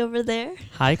Jovi over there.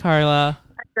 Hi, Carla.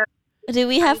 Do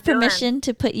we have you doing? permission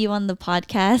to put you on the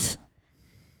podcast?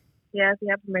 Yes, you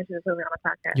have permission to put me on the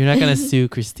podcast. You're not gonna sue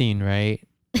Christine, right?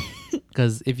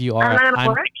 Because if you are, I'm not gonna I'm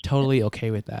what? totally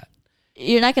okay with that.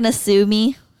 You're not gonna sue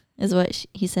me, is what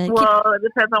he said. Well, it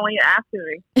depends on when you're asking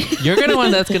me. You're gonna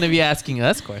one that's gonna be asking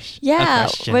us questions. Yeah,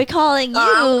 we're calling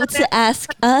you okay. to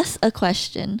ask us a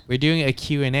question. We're doing a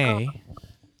Q&A.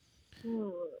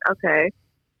 Okay.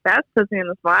 That puts me in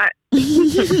the spot.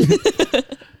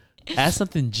 Ask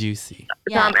something juicy.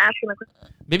 So I'm asking a question.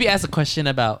 Maybe ask a question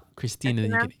about Christine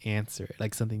and then you Yes, can answer it,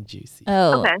 like something juicy.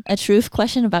 Oh, Okay. a truth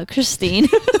question about Christine.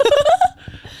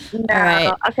 No.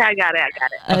 right. Okay, I got it.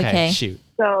 Okay. Shoot.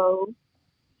 So,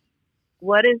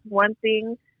 what is one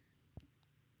thing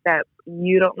that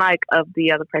you don't like of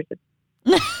the other person?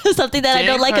 Something that I Dang,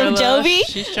 don't like of Carla, Jovi.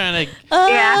 She's trying to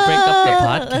Yeah. break up the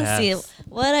podcast. Let's see.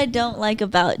 What I don't like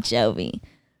about Jovi.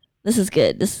 This is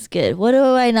good. What do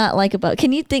I not like about?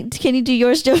 Can you do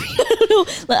yours, Jovi? I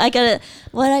don't know. I gotta.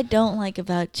 What I don't like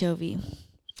about Jovi.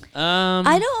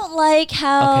 I don't like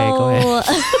how. Okay, go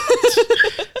ahead.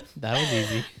 That was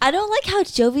easy. I don't like how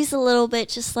Jovi's a little bit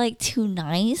just like too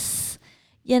nice,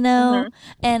 you know?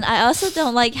 And I also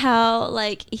don't like how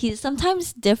like he's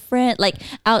sometimes different, like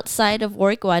outside of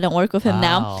work. Well, I don't work with him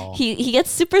now. Wow. He gets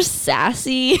super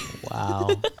sassy. Wow.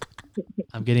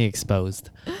 I'm getting exposed.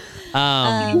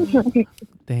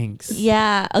 Thanks.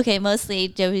 Yeah. Okay. Mostly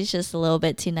Jovi's just a little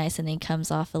bit too nice, and he comes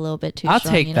off a little bit too I'll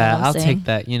strong. take you know that. what I'm I'll saying? take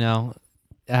that. You know,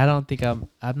 I don't think I'm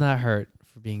not hurt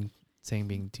for being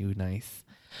too nice.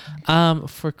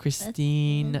 For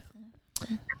Christine,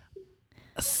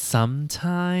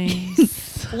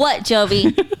 sometimes. What,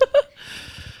 Jovi?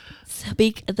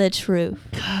 Speak the truth.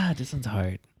 God, this one's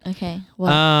hard. Okay. What?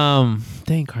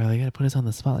 Dang, Carla, you gotta put us on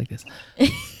the spot like this.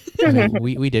 Okay,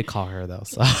 we did call her though,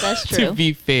 so That's to true.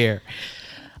 be fair,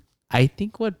 I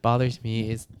think what bothers me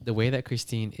is the way that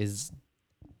Christine is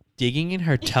digging in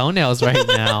her toenails right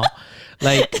now.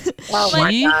 Like Oh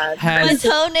my she God. My has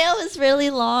toenail is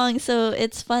really long, so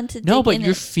it's fun to no, dig but in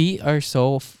your it. feet are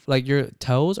so like your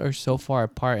toes are so far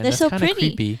apart, and They're that's so kind of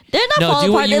pretty. creepy. They're not No, falling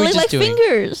do what apart. you They were look just like doing.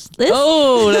 fingers. This,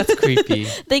 Oh, that's creepy.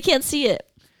 they can't see it.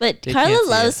 But They Carla can't see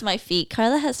loves it. my feet.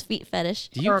 Carla has feet fetish.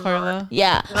 Do you, Oh, Carla?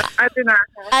 Yeah. I do not.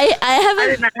 I I have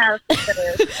did not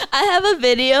have. I have a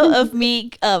video of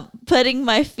me putting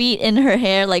my feet in her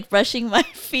hair, like brushing my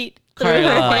feet through Carla.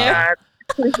 her Oh my hair. God.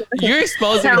 You're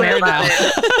exposing Tell me her about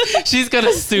now. She's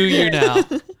gonna sue you now.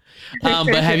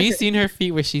 But have you seen her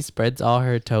feet where she spreads all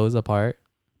her toes apart?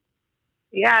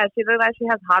 Yeah, she looks like she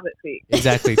has hobbit feet.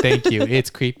 Exactly. Thank you. It's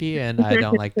creepy, and I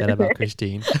don't like that about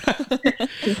Christine.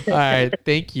 All right.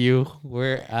 Thank you.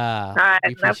 We're right,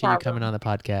 we no appreciate you coming problem. on the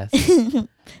podcast. All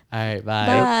right. Bye.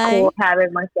 Bye. Cool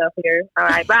having myself here. All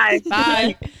right, bye.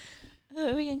 Bye.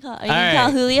 Who we can call? Are you All gonna right.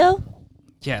 call Julio?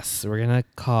 Yes, we're gonna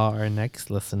call our next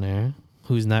listener,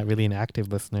 who's not really an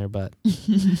active listener, but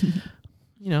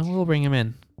you know we'll bring him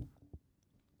in.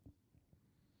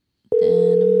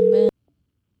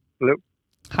 Hello.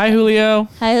 Hi, Julio.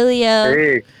 Hi, Julio.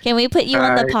 Hey, Can we put you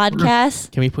on the Hi.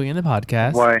 podcast? Can we put you in the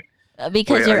podcast? why?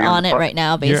 Because Wait, you're are you on on the it pod- right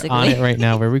now, basically. You're on it right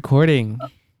now. We're recording.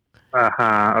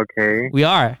 Okay. We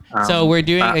are. So we're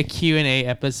doing uh, a Q&A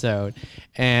episode,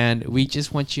 and we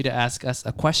just want you to ask us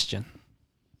a question.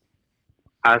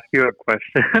 Ask you a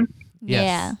question.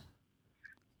 Yes.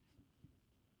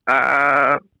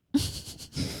 Yeah.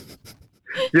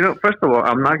 First of all,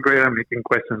 I'm not great at making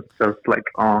questions just like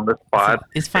on the spot.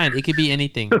 It's fine. It could be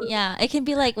anything. Yeah. It can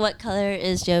be like, what color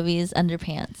is Jovi's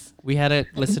underpants? We had a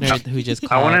listener who just I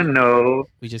called. want to know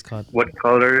We just called. what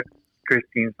color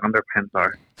Christine's underpants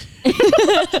are.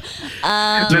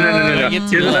 Um, No. get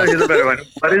to Here's a better one.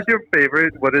 What is your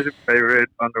favorite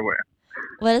underwear?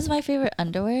 What is my favorite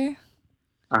underwear?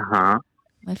 Uh-huh.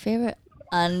 My favorite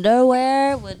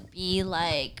underwear would be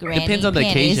like granny Depends on the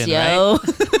panties, occasion, yo.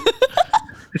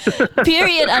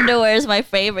 Period underwear is my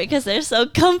favorite because they're so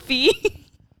comfy.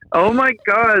 Oh my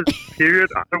God. Period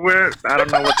underwear. I don't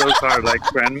know what those are. Like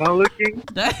grandma looking?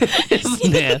 That is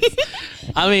nasty.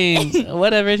 I mean,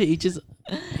 whatever. To each his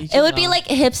It would be own. like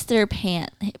hipster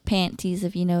panties,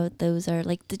 if you know what those are,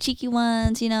 like the cheeky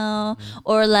ones, you know,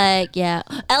 or like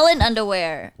Ellen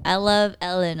underwear. I love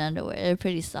Ellen underwear. They're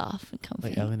pretty soft and comfy.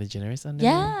 like Ellen DeGeneres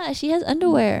underwear. Yeah, she has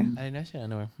underwear. I didn't know she had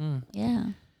underwear. Yeah.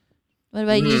 What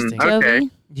about you, Interesting. Jovi? Okay.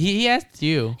 He asked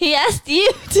you. He asked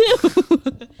you too.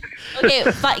 Okay,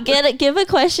 give a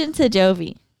question to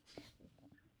Jovi.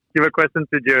 Give a question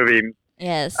to Jovi.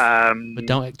 Yes. But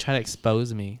don't try to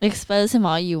expose me. Expose him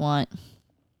all you want.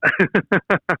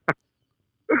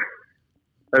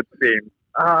 Let's see.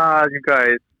 You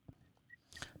guys.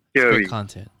 Great Jovi.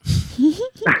 content.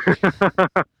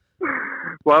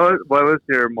 What was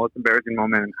your most embarrassing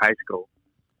moment in high school?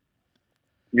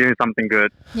 Give me something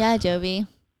good, Yeah, Jovi.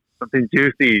 something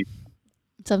juicy.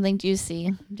 Something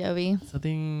juicy, Jovi.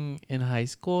 Something in high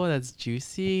school that's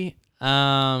juicy.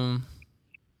 A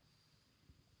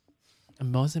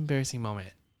most embarrassing moment.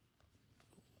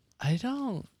 I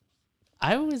don't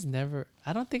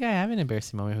think I have an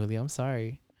embarrassing moment, Julio. I'm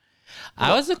sorry.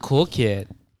 I was a cool kid.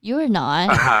 You were not.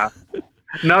 Uh-huh.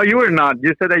 No, you were not.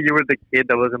 You said that you were the kid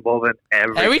that was involved in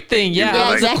everything. Everything, yeah. You I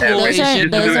Yeah, was were a exactly. cool Those Asian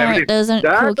aren't those nerd. aren't those aren't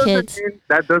That cool doesn't kids.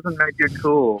 that doesn't make you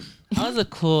cool. I was a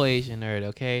cool Asian nerd,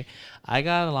 okay? I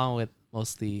got along with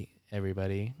mostly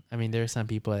everybody. I mean, there are some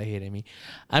people that hated me.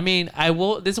 I mean,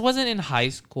 this wasn't in high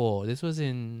school. This was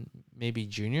in maybe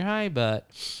junior high, but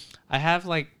I have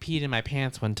like peed in my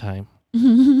pants one time.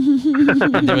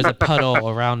 And there was a puddle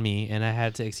around me and I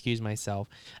had to excuse myself.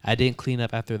 I didn't clean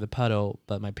up after the puddle,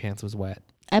 but my pants was wet.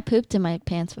 I pooped in my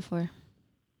pants before.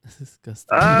 That's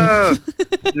disgusting. Oh,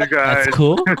 you guys. That's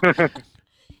cool. It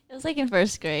was like in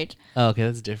first grade. Oh, okay,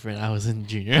 that's different. I was in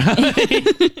junior high.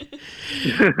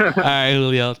 All right,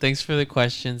 Julio. Thanks for the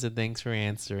questions and thanks for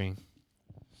answering.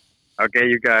 Okay,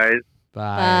 you guys.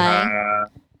 Bye. Bye.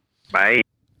 Bye.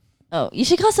 Oh, you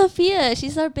should call Sophia.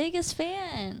 She's our biggest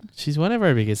fan. She's one of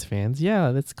our biggest fans. Yeah,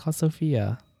 let's call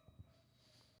Sophia.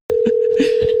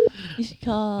 You should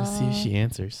call. Let's see if she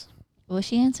answers. Will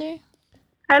she answer?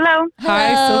 Hello. Hi,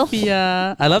 Hello.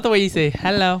 Sophia. I love the way you say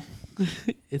hello.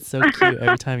 It's so cute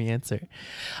every time you answer.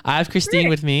 I have Christine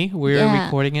with me. We're Yeah.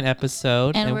 recording an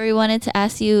episode. And we wanted to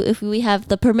ask you if we have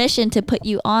the permission to put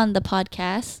you on the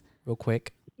podcast. real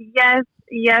quick. Yes,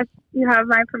 you have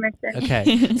my permission.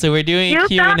 Okay, so we're doing You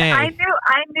Q thought and I A.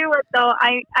 knew it though.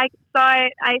 I saw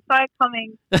it. I saw it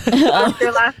coming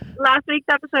after last week's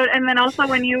episode, and then also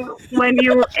when you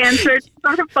answered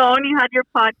on the phone, you had your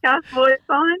podcast voice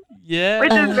on, Yeah.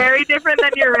 which is very different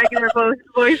than your regular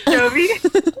voice, Jovi.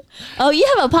 Oh, you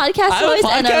have a podcast I have a voice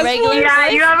and a podcast regular voice? Yeah,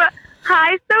 voice? you have a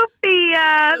hi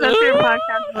Sophia. That's your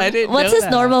podcast I voice. didn't What's know his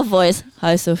that. normal voice?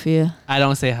 Hi, Sophia. I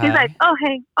don't say hi. He's like, oh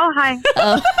hey, oh hi.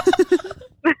 Oh.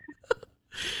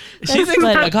 She's That's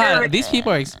funny. God, these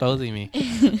people are exposing me.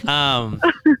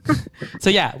 So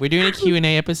yeah, we're doing a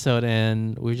Q&A episode,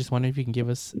 and we just wondering if you can give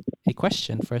us a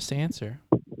question for us to answer.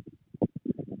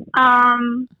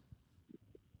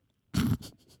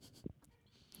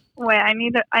 Wait, I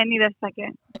need a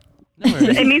second. No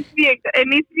worries. It needs to be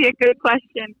a good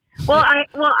question. Well, I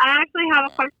actually have a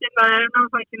question, but I don't know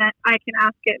if I can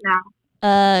ask it now.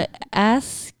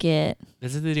 Ask it.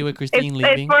 This is to do with Christine It's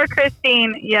leaving. for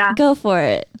Christine. Yeah. Go for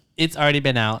it. It's already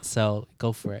been out, so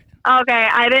go for it. Okay.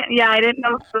 I didn't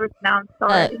know if it was announced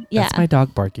already. Yeah. That's my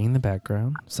dog barking in the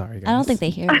background. Sorry, guys. I don't think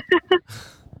they hear it.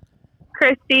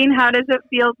 Christine, how does it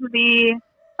feel to be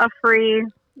a free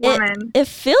woman? It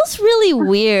feels really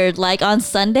weird. Like on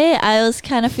Sunday, I was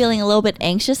kind of feeling a little bit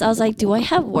anxious. I was like, do I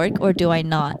have work or do I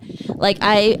not? Like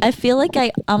I feel like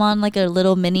I'm on like a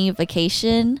little mini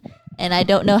vacation and I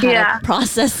don't know how Yeah. to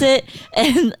process it.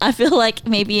 And I feel like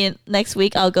maybe next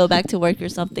week I'll go back to work or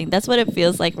something. That's what it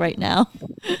feels like right now.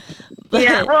 But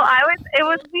Yeah. Well, it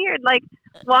was weird. Like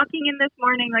walking in this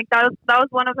morning, like that was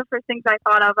one of the first things I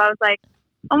thought of. I was like,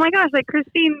 oh my gosh, like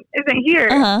Christine isn't here.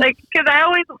 Uh-huh. Like, cause I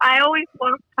always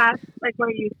walked past like where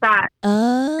you sat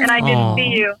and I didn't Aw. see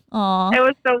you. Aw. It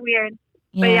was so weird.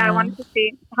 But yeah, I wanted to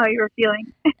see how you were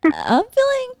feeling. I'm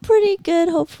feeling pretty good,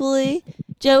 hopefully.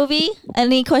 Jovi,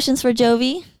 any questions for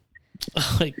Jovi?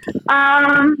 Oh my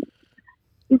God.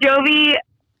 Jovi,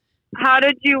 how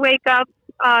did you wake up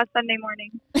Sunday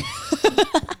morning?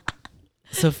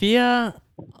 Sophia,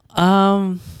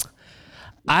 I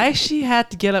actually had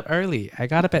to get up early. I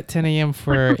got up at 10 a.m.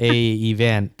 for a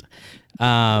event.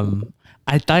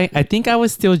 I think I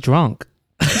was still drunk.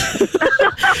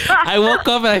 I woke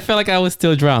up and I felt like I was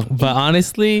still drunk. But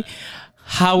honestly,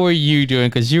 how were you doing?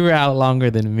 Because you were out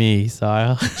longer than me.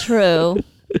 So True.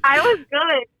 I was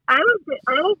good. I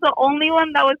was the only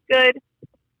one that was good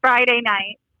Friday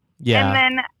night. yeah,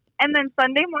 And then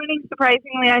Sunday morning,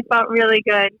 surprisingly, I felt really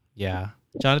good. yeah.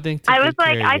 Jonathan, took I was good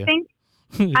like, care of I you. think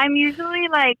I'm usually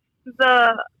like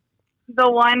the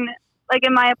one, like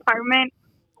in my apartment,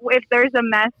 if there's a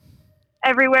mess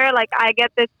everywhere, like I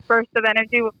get this burst of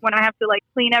energy when I have to like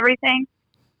clean everything.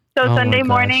 So Oh my Sunday gosh,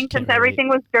 morning, can't since everything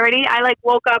was dirty, I like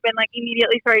woke up and like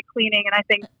immediately started cleaning, and I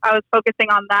think I was focusing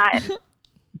on that.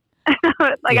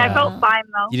 And like I Yeah. felt fine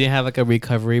though. You didn't have like a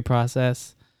recovery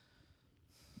process?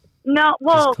 No,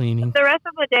 well, Just cleaning? the rest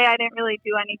of the day I didn't really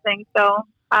do anything, so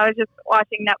I was just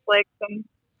watching Netflix and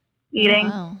eating.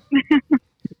 Wow.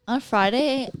 On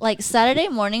Friday, like Saturday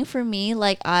morning for me,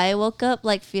 like I woke up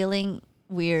like feeling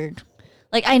weird.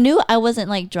 Like I knew I wasn't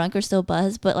like drunk or still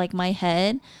buzzed, but like my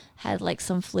head had like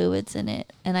some fluids in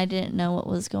it, and I didn't know what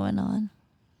was going on.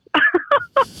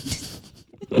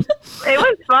 It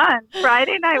was fun.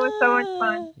 Friday night was so much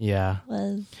fun. Yeah.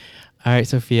 Was All right,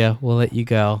 Sophia, we'll let you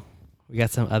go. We got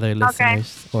some other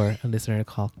listeners or a listener to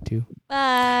call to.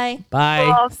 bye. Bye.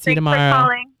 Well, See you thanks for tomorrow.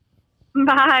 calling.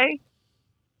 Bye.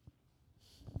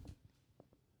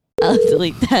 I'll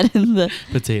delete that in the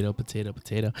Potato, potato,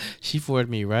 potato. She forwarded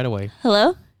me right away.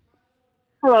 hello.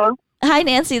 Hello. Hi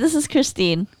Nancy, this is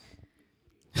Christine.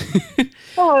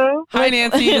 Hello. Hi,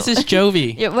 Nancy. This is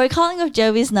Jovi. Yeah, we're calling with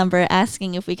Jovi's number,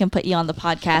 asking if we can put you on the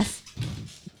podcast.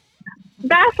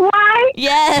 That's why.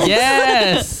 Yes.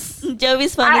 Yes.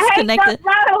 Jovi's phone is I hate connected. that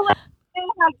rattle.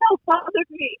 Don't bother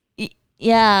me.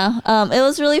 Yeah. It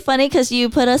was really funny because you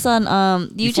put us on.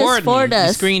 You just forwarded You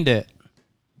us. screened it.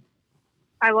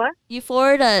 I what? You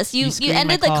forwarded us. You screened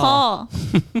ended my the call.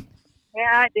 Yeah,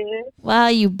 I did. Wow,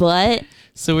 you butt.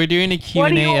 So we're doing a What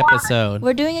do you Q&A want? episode.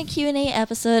 We're doing a Q&A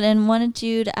episode and wanted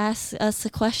you to ask us a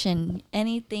question.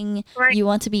 Anything Right. you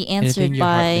want to be answered Anything your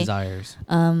heart by desires.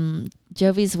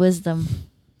 Jovi's wisdom.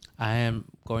 I am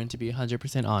going to be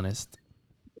 100% honest.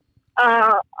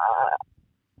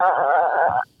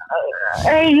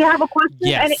 Hey, you have a question?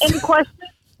 Yes. Any question?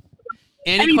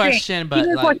 Any Anything. question, but Give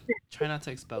me a like, question. try not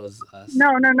to expose us. No.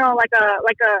 Like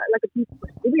a deep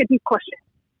question. Give me a deep question.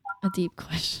 A deep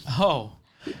question. Oh.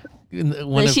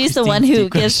 But she's the one who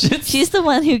gives. She's the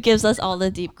one who gives us all the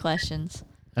deep questions.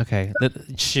 Okay.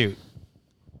 Shoot.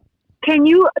 Can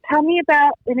you tell me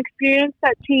about an experience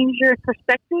that changed your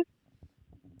perspective?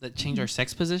 That change our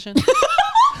sex position?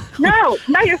 No,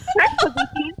 not your sex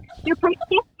position. Your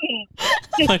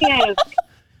perspective.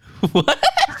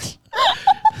 What?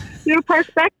 Your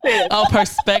perspective. Oh,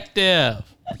 perspective.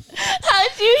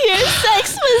 How'd you hear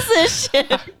sex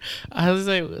position? I was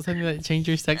like, something that changed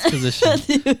your sex position.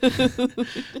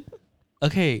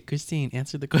 Okay, Christine,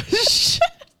 answer the question.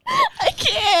 I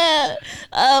can't.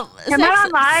 Am I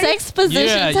on live? Sex positions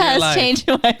Yeah, you're has live. changed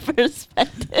my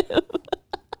perspective.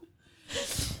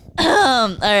 All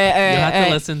right. You have to All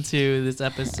right. listen to this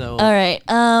episode. All right.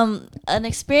 An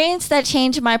experience that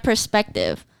changed my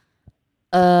perspective.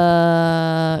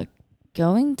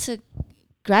 Going to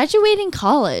graduating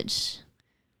college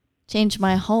changed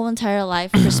my whole entire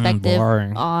life perspective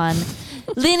Boring. on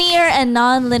linear and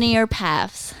non-linear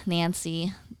paths,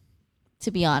 Nancy.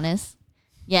 To be honest.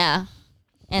 Yeah.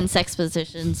 And sex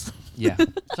positions. Yeah. So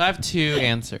I have two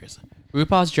answers.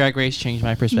 RuPaul's Drag Race changed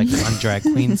my perspective on drag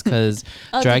queens because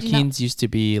Oh, drag did you know- queens used to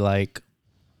be like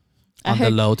I on the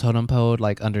heard- low totem pole,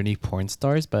 like underneath porn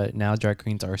stars, but now drag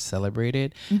queens are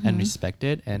celebrated Mm-hmm. and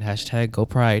respected, and hashtag Go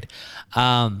Pride.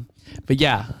 But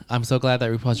yeah, I'm so glad that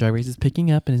RuPaul's Drag Race is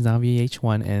picking up and is on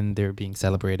VH1 and they're being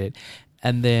celebrated.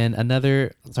 And then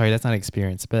sorry, that's not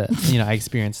experience, but I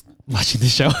experienced watching the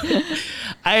show.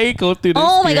 I go through this.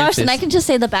 Oh my gosh, and I can just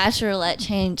say The Bachelorette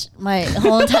changed my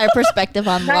whole entire perspective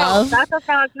on No, love. that's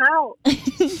about how.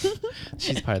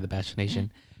 She's part of the Bachelor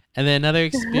Nation. And then another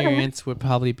experience would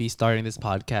probably be starting this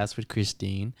podcast with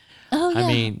Christine. Oh, yeah. I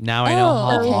mean, now I know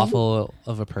how okay. awful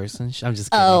of a person I'm just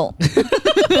kidding. Oh.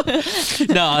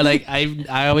 No, like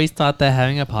I always thought that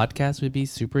having a podcast would be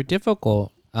super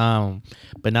difficult.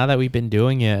 But now that we've been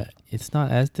doing it, it's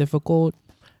not as difficult.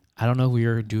 I don't know if we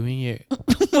are doing it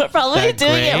We're probably that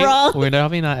doing great. it wrong. We're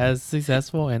probably not as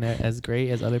successful and as great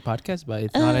as other podcasts, but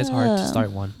it's not as hard to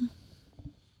start one.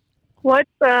 What's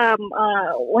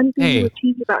one thing Hey, you would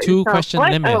change about Two yourself? question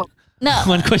What? limit. Oh, No.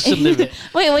 One question limit.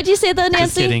 Wait, what'd you say though, Just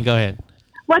Nancy? kidding. Go ahead.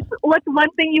 what's one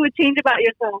thing you would change about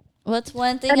yourself? What's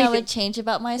one thing I Anything. would change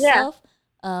about myself?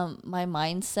 My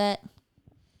mindset.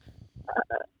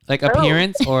 Like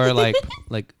appearance or like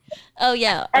Oh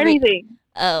yeah. Anything.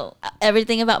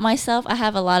 Everything about myself. I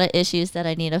have a lot of issues that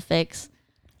I need to fix.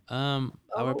 I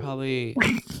would probably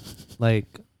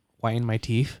like whiten my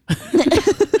teeth.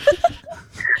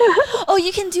 Oh,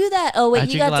 you can do that. Oh I wait,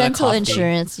 you drink a got lot of dental coffee.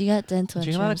 insurance. You got dental I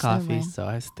drink a lot of insurance. Never coffee, mind. so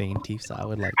I have stained teeth, so I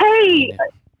would like. Hey, whiten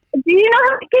it. do you know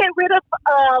how to get rid of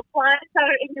plants that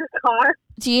are in your car?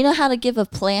 Do you know how to give a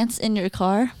plants in your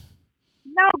car?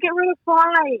 No, get rid of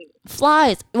flies.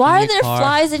 Flies. Why In are your there car?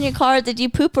 flies in your car? Did you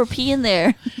poop or pee in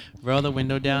there? Roll the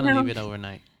window down and No. leave it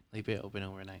overnight. Leave it open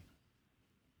overnight.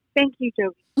 Thank you,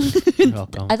 Joey. You're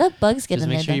welcome. I thought bugs get Just in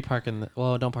make there. sure you though. park in the.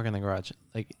 Well, don't park in the garage.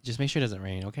 Like, just make sure it doesn't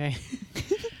rain. Okay.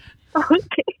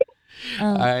 Okay.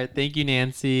 All right. Thank you,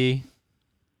 Nancy.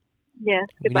 Yes.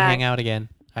 We can Goodbye. hang out again.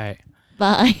 All right.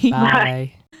 Bye.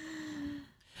 Bye.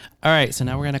 All right, so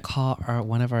now we're gonna call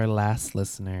one of our last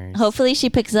listeners. Hopefully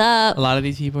she picks up. A lot of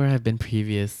these people have been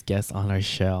previous guests on our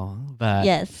show, but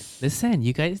Yes. listen,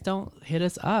 you guys don't hit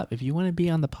us up. If you want to be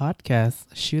on the podcast,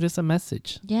 shoot us a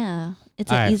message. Yeah.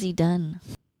 It's All an right. easy done.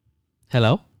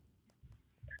 Hello.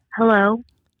 Hello.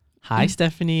 Hi,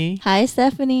 Stephanie. Hi,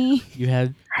 Stephanie. You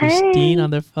have Hey. Christine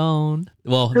on the phone.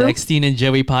 Well, the Who? Xtine and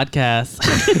Joey podcast.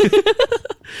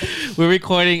 We're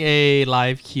recording a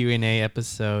live Q&A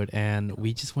episode, and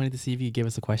we just wanted to see if you could give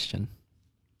us a question.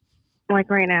 Like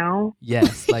right now?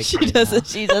 Yes, like She right doesn't.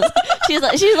 She does. She's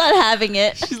not having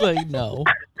it. now. She's like, no.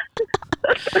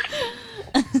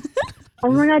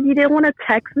 Oh my god, you didn't want to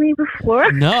text me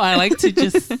before? No, I like to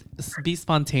just be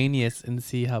spontaneous and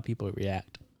see how people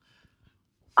react.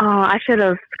 Oh, I should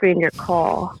have screened your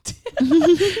call.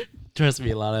 Trust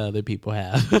me, a lot of other people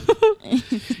have.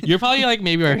 You're probably like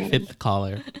maybe our 5th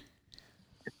caller.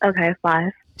 Okay,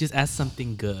 5. Just ask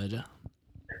something good,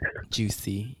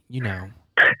 juicy, you know.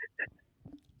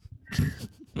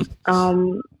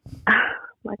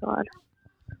 My god.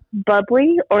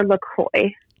 Bubbly or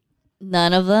LaCroix?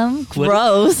 None of them. What-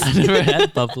 Gross. I never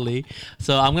had bubbly.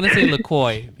 So I'm going to say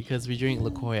LaCroix because we drink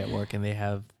LaCroix at work and they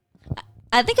have...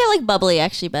 I think I like bubbly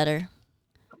actually better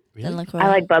than Really? LaCroix. I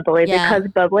like bubbly Yeah.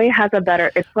 because bubbly has a better,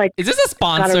 it's like, Is this a got a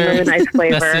sponsor really nice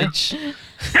flavor. message?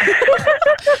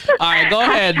 All right, go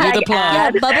ahead. Do the Hashtag plug.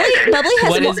 Yeah, bubbly has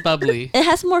What more, is bubbly? it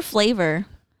has more flavor.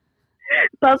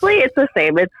 bubbly, it's the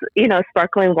same. It's,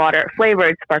 sparkling water,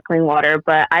 flavored sparkling water,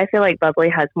 but I feel like bubbly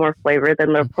has more flavor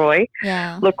than LaCroix.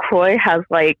 Yeah. LaCroix has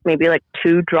maybe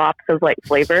 2 drops of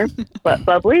flavor, but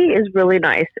bubbly is really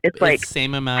nice. It's It's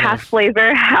same amount half of...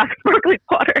 flavor, half sparkling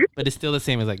water. But it's still the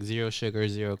same as like 0 sugar,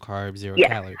 0 carbs, 0 Yes.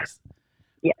 calories.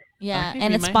 Yeah, Okay, and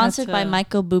we it's might have sponsored by to-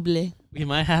 Michael Bublé. We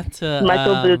might have to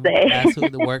Michael Bublé. ask who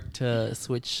to work to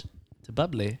switch to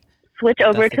bubbly. Switch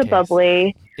over That's the to case.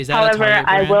 bubbly. Is that a However, Target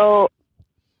I brand? will.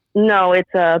 No,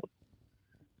 it's a.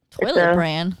 Toilet a-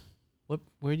 brand.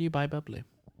 Where do you buy bubbly?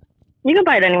 You can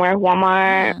buy it anywhere.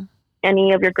 Walmart, Yeah.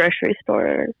 any of your grocery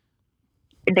stores,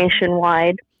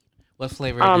 nationwide. What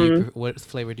flavor what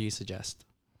flavor do you suggest?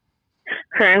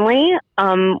 Currently,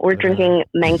 we're drinking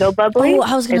mango bubbly. Oh,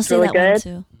 I was gonna It's say really that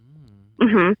good.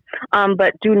 one too.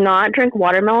 But do not drink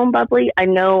watermelon bubbly. I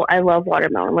know I love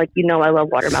watermelon. I love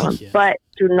watermelon. Yes. But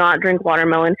do not drink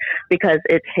watermelon because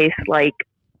it tastes like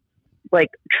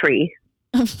tree.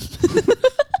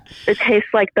 It tastes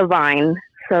like the vine.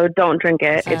 So don't drink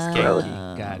it. So It's skanky. gross.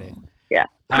 Got it. Yeah.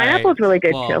 All right. Pineapple's really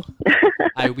good Well,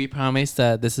 too. we promise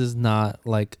that this is not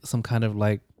like some kind of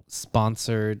like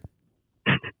sponsored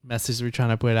message we're trying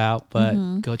to put out, but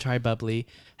go try bubbly.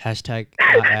 Hashtag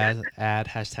not ad,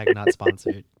 hashtag not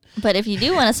sponsored. But if you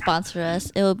do want to sponsor us,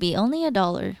 it will be only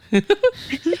 $1. All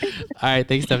right,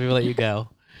 thanks, Stephanie. We'll let you go.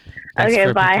 Thanks Okay,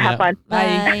 for bye. picking Have up. fun.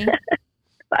 Bye. Bye.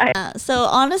 So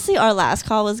honestly, our last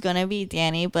call was gonna be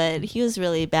Danny, but he was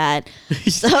really bad,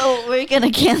 so we're gonna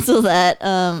cancel that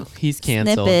He's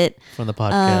canceled snippet. from the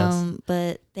podcast.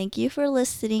 But thank you for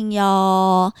listening,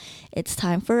 y'all. It's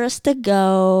time for us to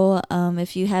go.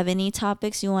 If you have any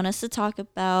topics you want us to talk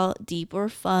about, deep or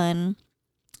fun,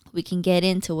 we can get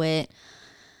into it.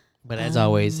 But as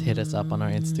always, hit us up on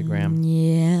our Instagram.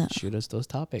 Yeah. Shoot us those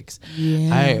topics. Yeah. All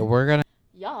right, we're gonna.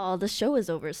 Y'all, the show is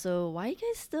over, so why are you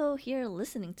guys still here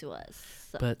listening to us?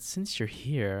 But since you're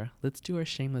here, let's do our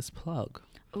shameless plug.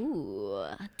 Ooh,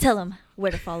 tell them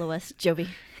where to follow us, Jovi.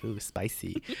 Ooh,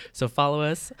 spicy. So follow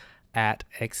us at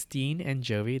Xtine and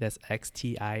Jovi. That's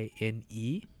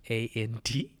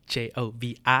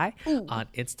XTINEANDJOVI on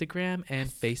Instagram and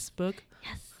Facebook.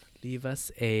 Yes. Leave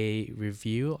us a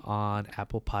review on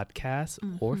Apple Podcasts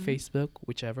or Facebook,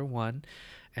 whichever one.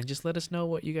 And just let us know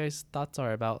what you guys' thoughts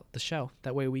are about the show.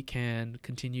 That way we can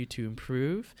continue to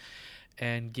improve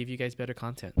and give you guys better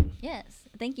content. Yes.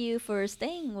 Thank you for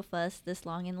staying with us this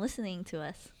long and listening to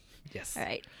us. Yes. All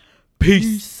right.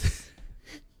 Peace.